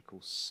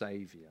eschatological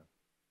Savior.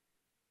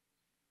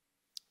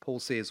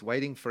 Paul says,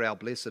 waiting for our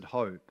blessed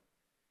hope,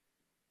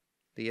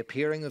 the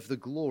appearing of the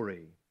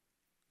glory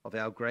of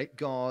our great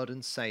God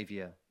and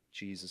Savior,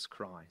 Jesus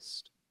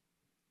Christ.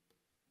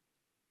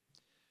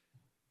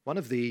 One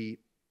of the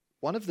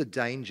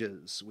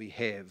dangers we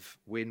have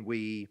when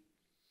we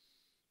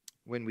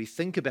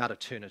think about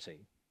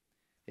eternity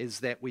is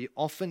that we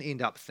often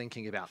end up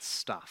thinking about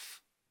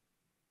stuff.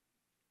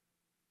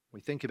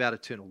 We think about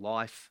eternal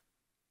life.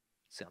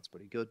 Sounds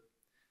pretty good.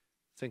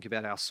 Think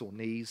about our sore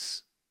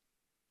knees.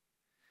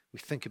 We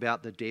think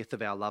about the death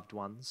of our loved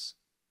ones.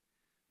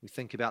 We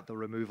think about the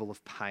removal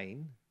of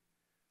pain.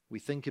 We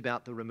think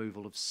about the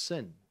removal of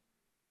sin.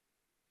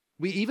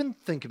 We even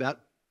think about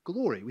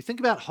glory. We think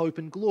about hope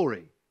and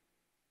glory.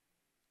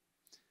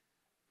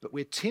 But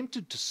we're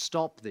tempted to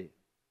stop there.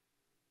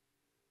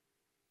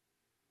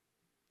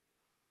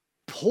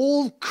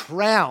 Paul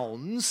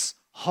crowns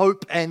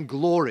hope and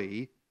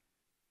glory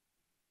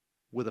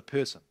with a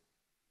person,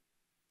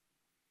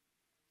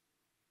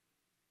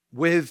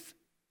 with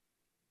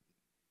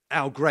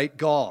our great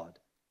God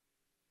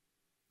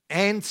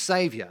and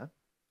Savior,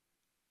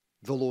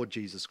 the Lord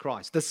Jesus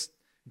Christ. This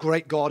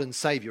great God and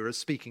Savior is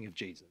speaking of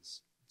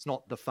Jesus. It's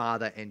not the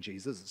Father and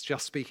Jesus, it's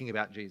just speaking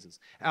about Jesus.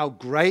 Our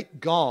great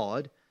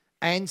God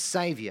and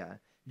Savior,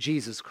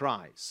 Jesus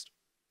Christ.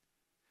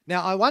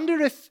 Now, I wonder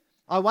if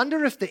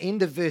the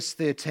end of verse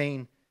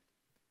 13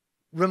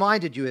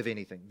 reminded you of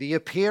anything. The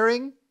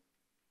appearing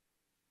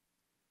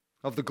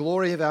of the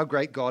glory of our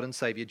great God and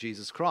Savior,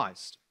 Jesus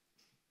Christ.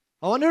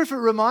 I wonder if it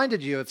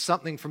reminded you of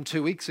something from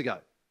 2 weeks ago.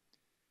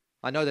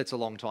 I know that's a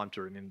long time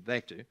to remember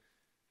back to,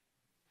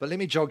 but let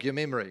me jog your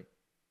memory.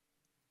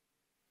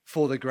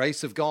 For the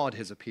grace of God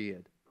has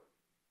appeared,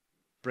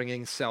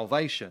 bringing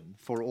salvation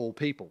for all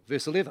people.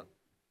 Verse 11.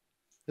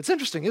 It's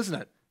interesting, isn't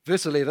it?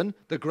 Verse 11,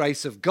 the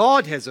grace of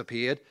God has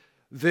appeared.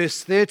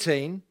 Verse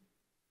 13,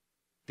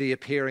 the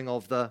appearing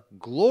of the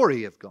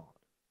glory of God.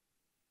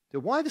 So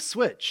why the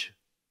switch?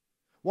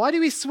 Why do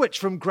we switch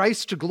from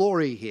grace to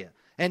glory here?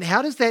 And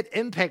how does that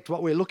impact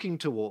what we're looking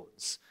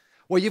towards?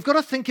 Well, you've got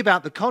to think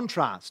about the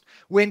contrast.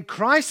 When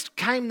Christ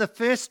came the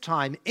first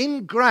time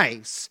in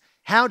grace,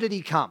 how did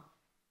he come?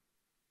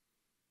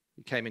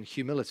 He came in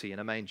humility in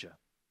a manger.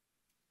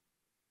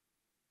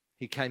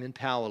 He came in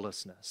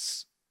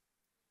powerlessness.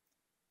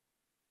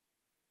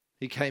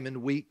 He came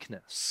in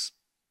weakness.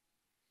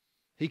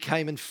 He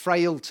came in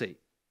frailty.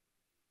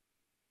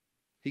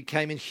 He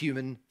came in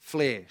human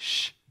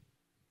flesh.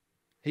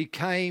 He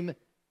came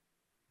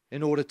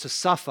in order to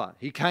suffer.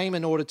 He came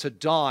in order to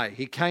die.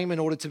 He came in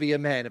order to be a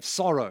man of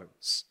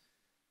sorrows.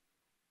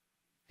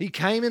 He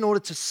came in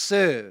order to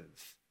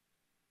serve.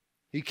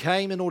 He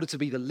came in order to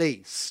be the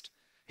least.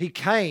 He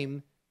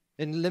came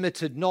in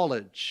limited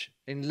knowledge,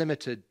 in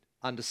limited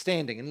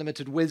understanding, in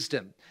limited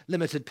wisdom,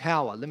 limited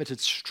power, limited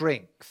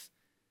strength.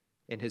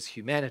 In his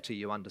humanity,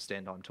 you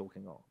understand I'm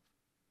talking of.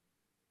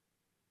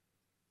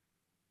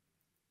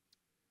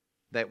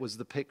 That was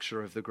the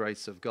picture of the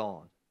grace of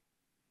God.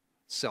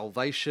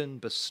 Salvation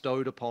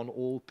bestowed upon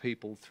all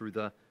people through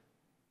the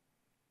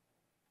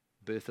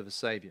birth of a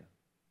Savior.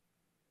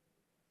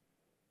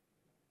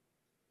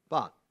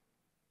 But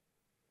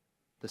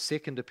the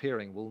second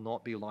appearing will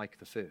not be like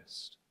the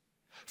first.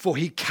 For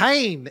he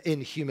came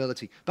in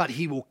humility, but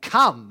he will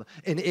come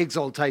in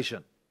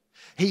exaltation.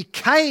 He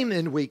came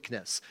in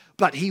weakness,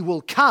 but he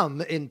will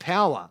come in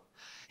power.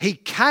 He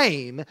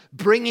came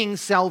bringing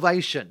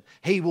salvation.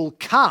 He will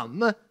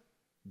come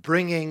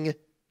bringing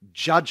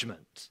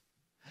judgment.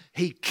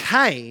 He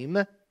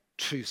came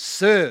to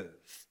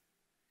serve.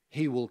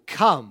 He will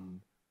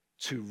come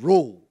to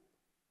rule.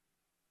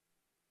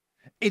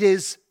 It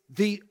is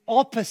the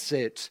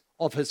opposite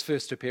of his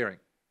first appearing.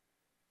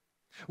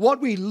 What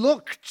we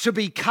look to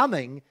be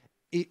coming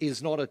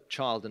is not a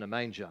child in a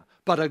manger,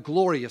 but a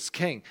glorious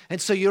king.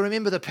 And so you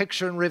remember the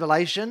picture in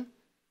Revelation?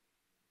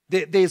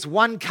 There's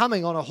one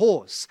coming on a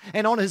horse,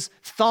 and on his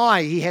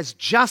thigh he has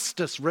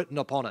justice written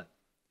upon it.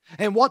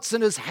 And what's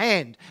in his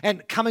hand?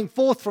 And coming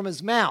forth from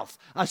his mouth,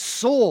 a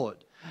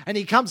sword. And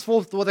he comes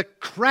forth with a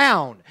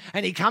crown,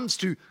 and he comes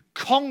to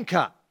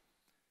conquer.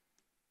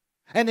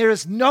 And there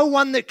is no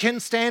one that can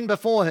stand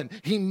before him.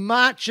 He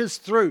marches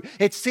through.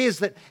 It says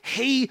that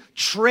he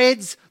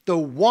treads the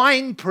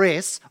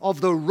winepress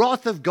of the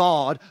wrath of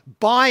God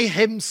by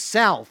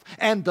himself,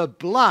 and the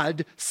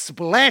blood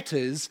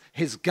splatters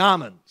his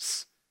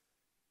garments.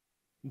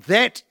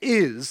 That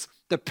is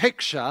the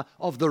picture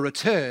of the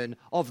return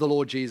of the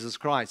Lord Jesus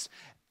Christ.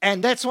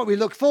 And that's what we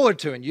look forward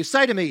to. And you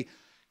say to me,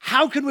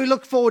 how can we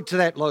look forward to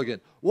that, Logan?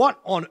 What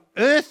on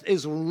earth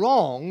is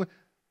wrong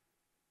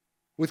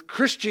with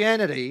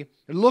Christianity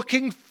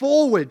looking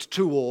forward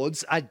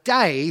towards a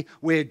day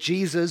where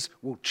Jesus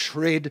will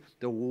tread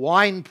the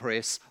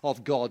winepress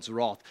of God's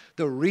wrath?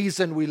 The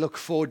reason we look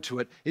forward to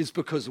it is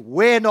because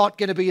we're not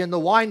going to be in the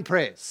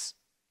winepress.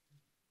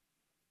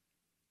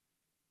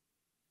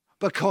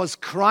 Because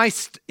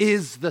Christ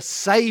is the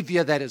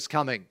Savior that is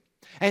coming.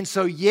 And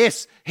so,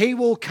 yes, he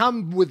will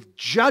come with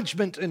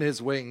judgment in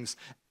his wings,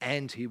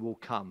 and he will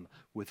come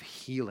with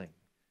healing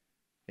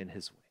in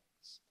his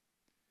wings.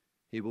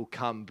 He will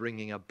come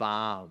bringing a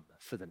balm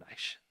for the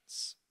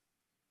nations.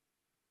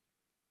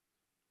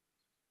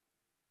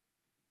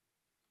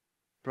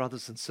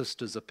 Brothers and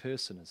sisters, a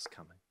person is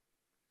coming.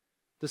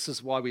 This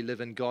is why we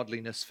live in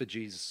godliness for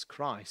Jesus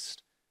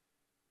Christ.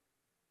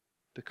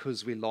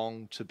 Because we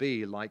long to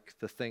be like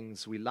the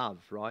things we love,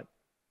 right?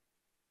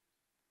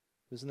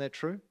 Isn't that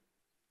true?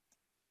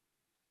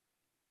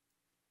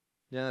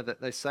 Yeah, that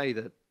they say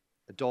that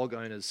the dog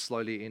owners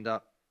slowly end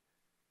up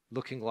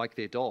looking like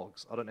their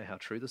dogs. I don't know how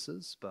true this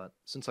is, but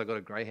since I got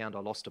a greyhound, I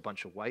lost a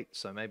bunch of weight,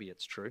 so maybe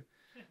it's true.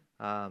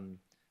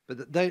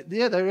 But they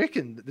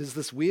reckon there's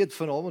this weird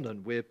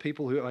phenomenon where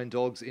people who own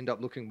dogs end up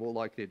looking more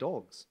like their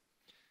dogs.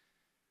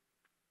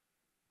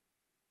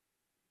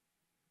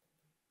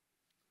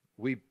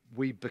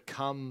 We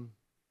become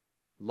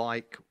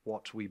like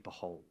what we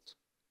behold.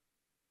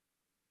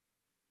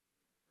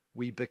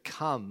 We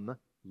become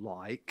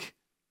like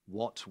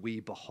what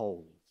we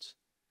behold.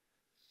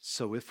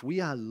 So if we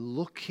are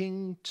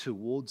looking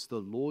towards the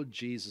Lord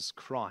Jesus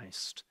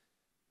Christ,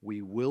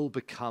 we will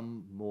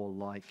become more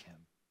like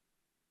him.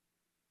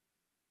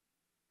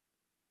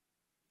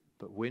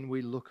 But when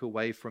we look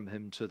away from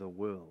him to the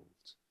world,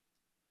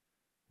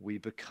 we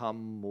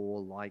become more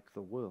like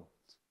the world.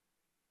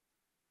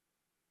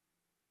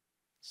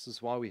 This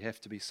is why we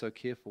have to be so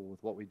careful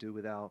with what we do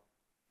with our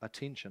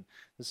attention.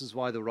 This is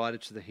why the writer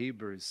to the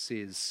Hebrews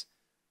says,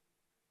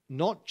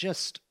 not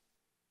just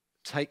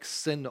take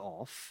sin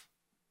off,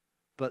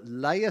 but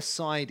lay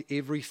aside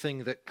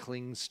everything that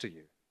clings to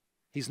you.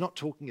 He's not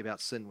talking about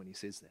sin when he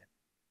says that.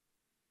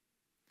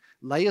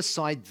 Lay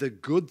aside the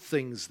good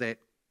things that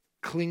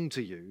cling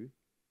to you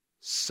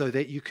so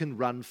that you can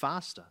run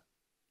faster.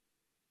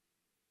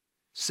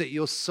 Set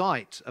your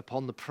sight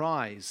upon the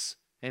prize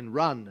and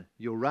run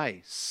your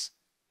race.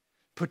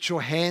 Put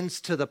your hands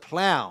to the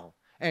plow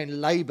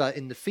and labor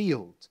in the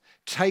field.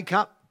 Take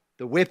up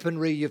the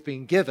weaponry you've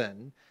been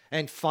given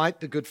and fight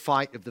the good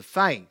fight of the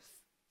faith.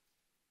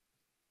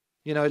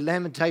 You know,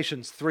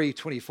 Lamentations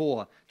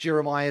 3:24,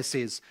 Jeremiah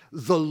says,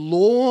 "The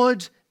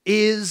Lord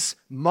is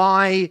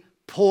my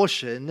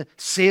portion,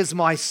 says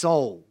my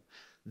soul.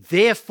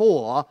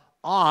 Therefore,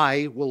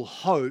 I will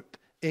hope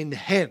in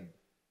him."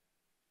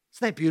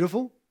 Isn't that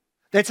beautiful?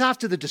 That's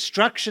after the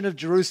destruction of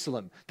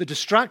Jerusalem, the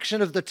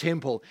destruction of the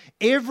temple.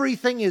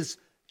 Everything is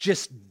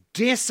just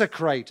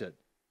desecrated.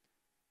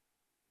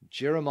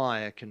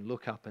 Jeremiah can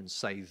look up and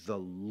say, "The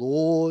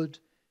Lord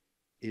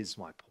is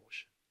my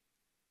portion."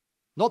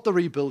 Not the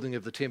rebuilding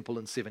of the temple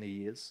in 70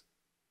 years.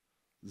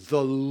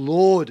 The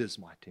Lord is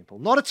my temple.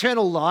 Not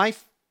eternal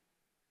life.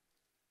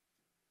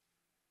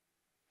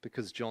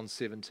 Because John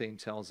 17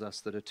 tells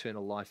us that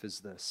eternal life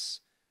is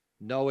this: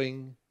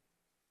 knowing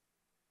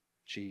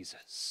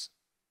Jesus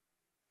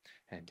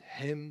and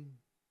him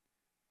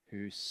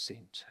who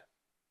sent him.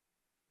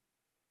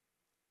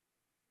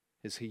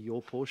 Is he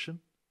your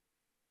portion?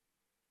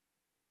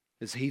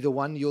 Is he the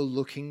one you're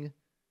looking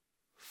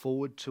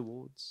forward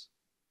towards?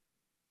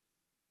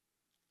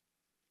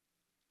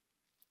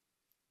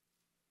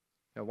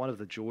 Now, one of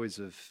the joys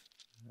of,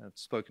 I've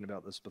spoken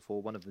about this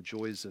before, one of the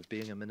joys of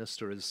being a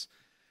minister is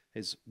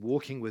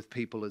walking with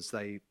people as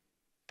they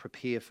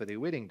prepare for their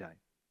wedding day.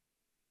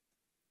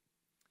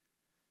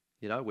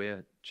 You know,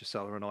 where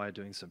Gisela and I are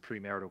doing some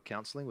premarital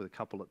counseling with a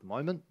couple at the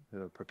moment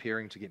who are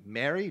preparing to get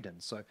married.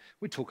 And so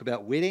we talk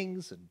about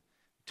weddings and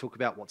talk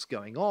about what's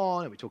going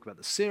on, and we talk about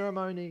the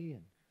ceremony.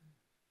 And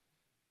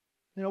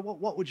you know,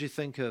 what would you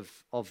think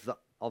of the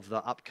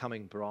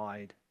upcoming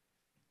bride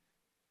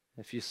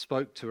if you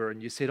spoke to her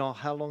and you said, "Oh,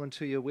 how long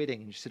until your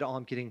wedding?" And she said, "Oh,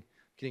 I'm getting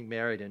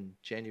married in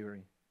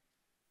January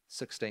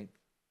 16th.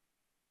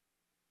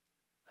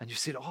 And you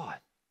said, oh,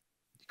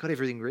 you got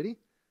everything ready?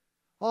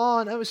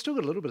 Oh, no, we've still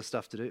got a little bit of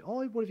stuff to do.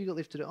 Oh, what have you got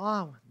left to do?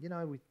 Oh,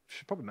 we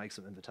should probably make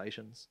some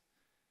invitations.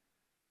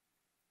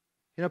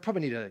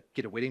 Probably need to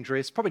get a wedding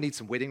dress, probably need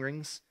some wedding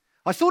rings.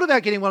 I thought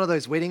about getting one of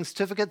those wedding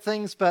certificate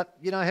things, but,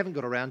 I haven't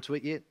got around to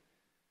it yet.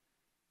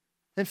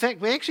 In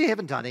fact, we actually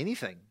haven't done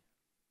anything.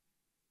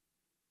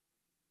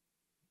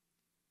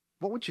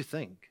 What would you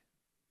think?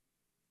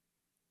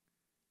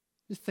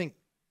 You think,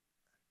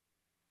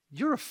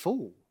 you're a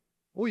fool,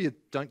 or you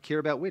don't care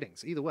about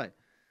weddings, either way.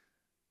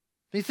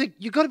 You think,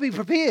 you've got to be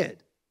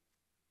prepared.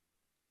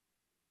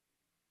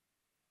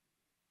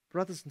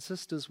 Brothers and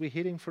sisters, we're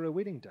heading for a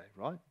wedding day,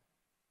 right?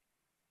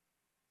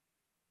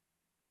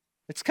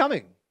 It's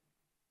coming.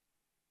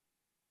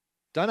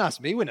 Don't ask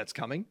me when it's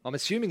coming. I'm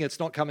assuming it's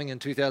not coming in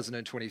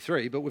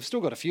 2023, but we've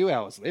still got a few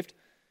hours left.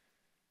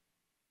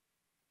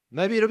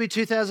 Maybe it'll be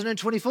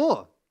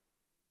 2024.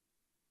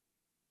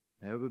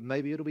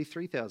 Maybe it'll be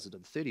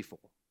 3034.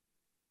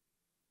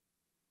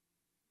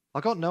 I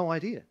got no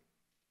idea.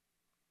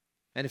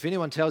 And if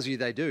anyone tells you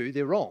they do,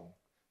 they're wrong.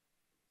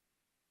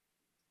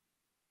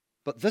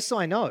 But this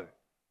I know.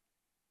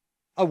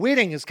 A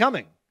wedding is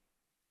coming.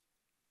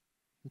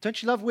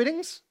 Don't you love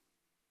weddings?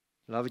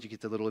 I love it. You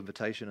get the little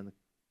invitation and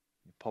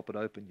you pop it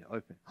open, you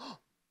open. Oh,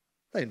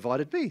 they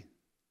invited me.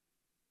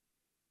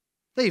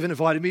 They even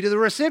invited me to the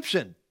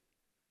reception.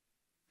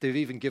 They've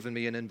even given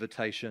me an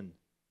invitation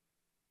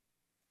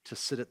to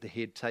sit at the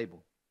head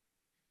table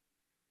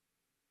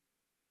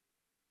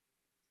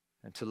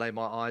and to lay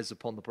my eyes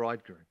upon the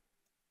bridegroom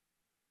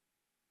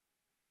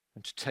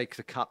and to take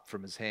the cup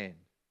from his hand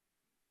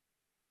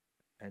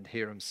and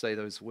hear him say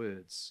those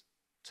words,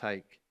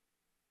 take,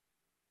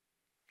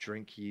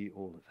 drink ye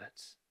all of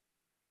it.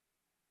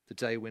 The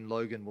day when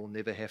Logan will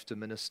never have to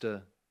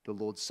minister the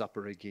Lord's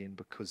Supper again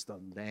because the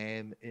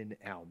Lamb in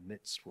our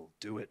midst will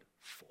do it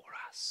for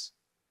us.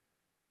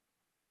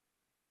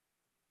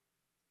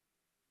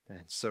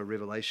 And so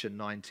Revelation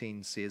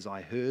 19 says,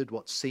 I heard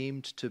what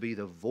seemed to be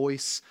the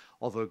voice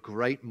of a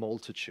great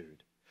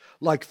multitude,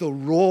 like the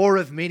roar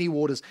of many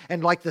waters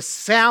and like the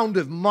sound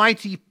of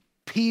mighty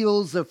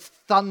peals of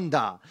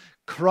thunder,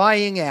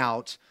 crying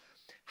out,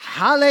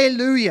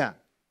 Hallelujah!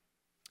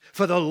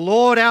 For the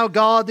Lord our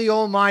God, the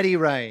Almighty,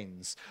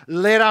 reigns.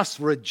 Let us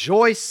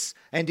rejoice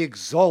and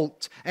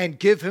exult and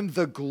give him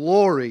the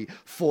glory,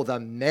 for the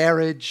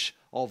marriage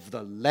of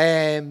the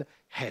Lamb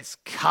has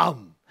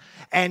come,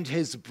 and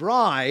his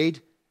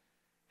bride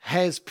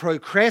has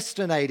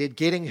procrastinated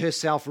getting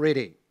herself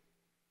ready.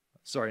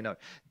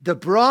 The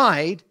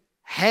bride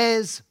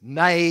has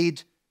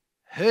made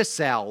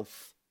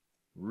herself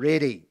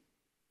ready.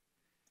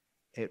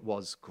 It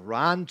was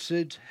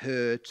granted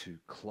her to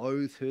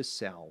clothe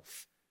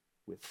herself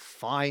with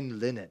fine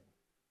linen,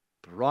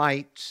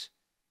 bright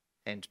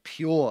and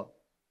pure.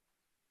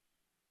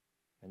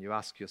 And you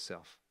ask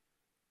yourself,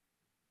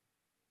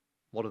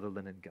 what are the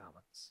linen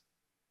garments?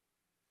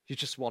 You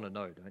just want to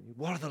know, don't you?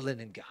 What are the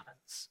linen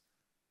garments?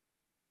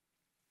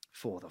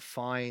 For the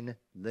fine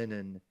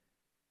linen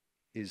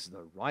is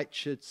the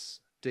righteous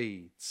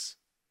deeds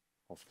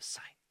of the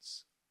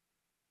saints.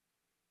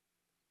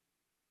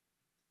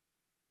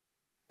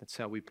 That's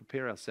how we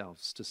prepare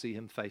ourselves to see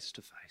him face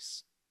to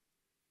face.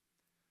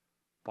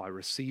 By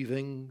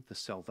receiving the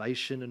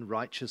salvation and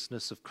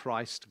righteousness of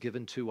Christ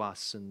given to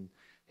us and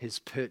his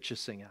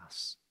purchasing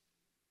us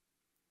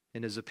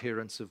in his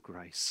appearance of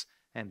grace,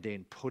 and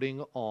then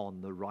putting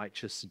on the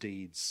righteous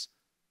deeds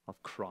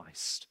of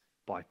Christ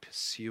by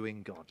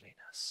pursuing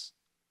godliness.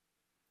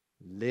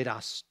 Let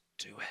us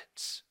do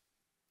it.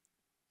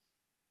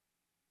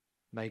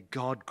 May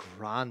God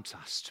grant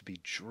us to be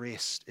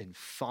dressed in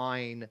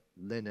fine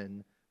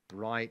linen,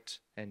 bright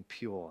and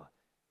pure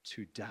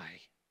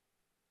today.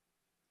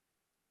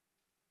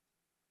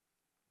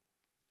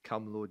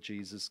 Come, Lord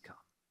Jesus, come.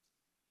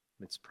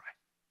 Let's pray.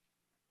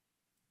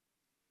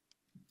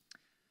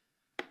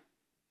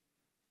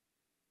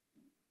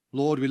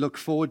 Lord, we look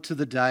forward to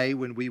the day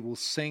when we will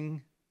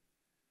sing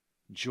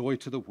joy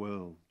to the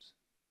world.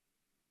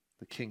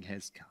 The King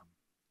has come.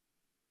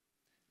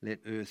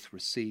 Let earth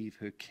receive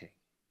her King.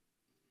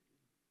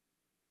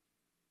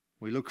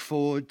 We look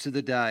forward to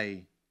the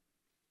day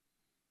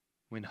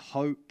when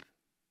hope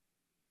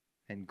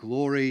and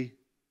glory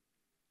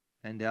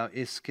and our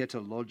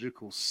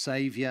eschatological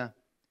Saviour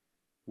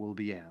will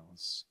be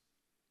ours.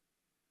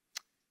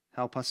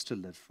 Help us to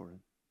live for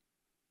it.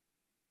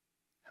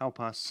 Help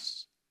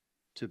us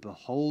to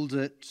behold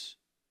it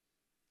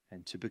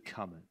and to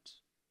become it.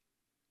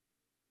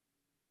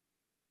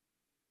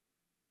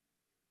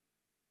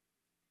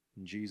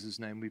 In Jesus'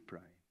 name we pray.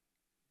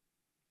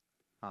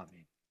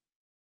 Amen.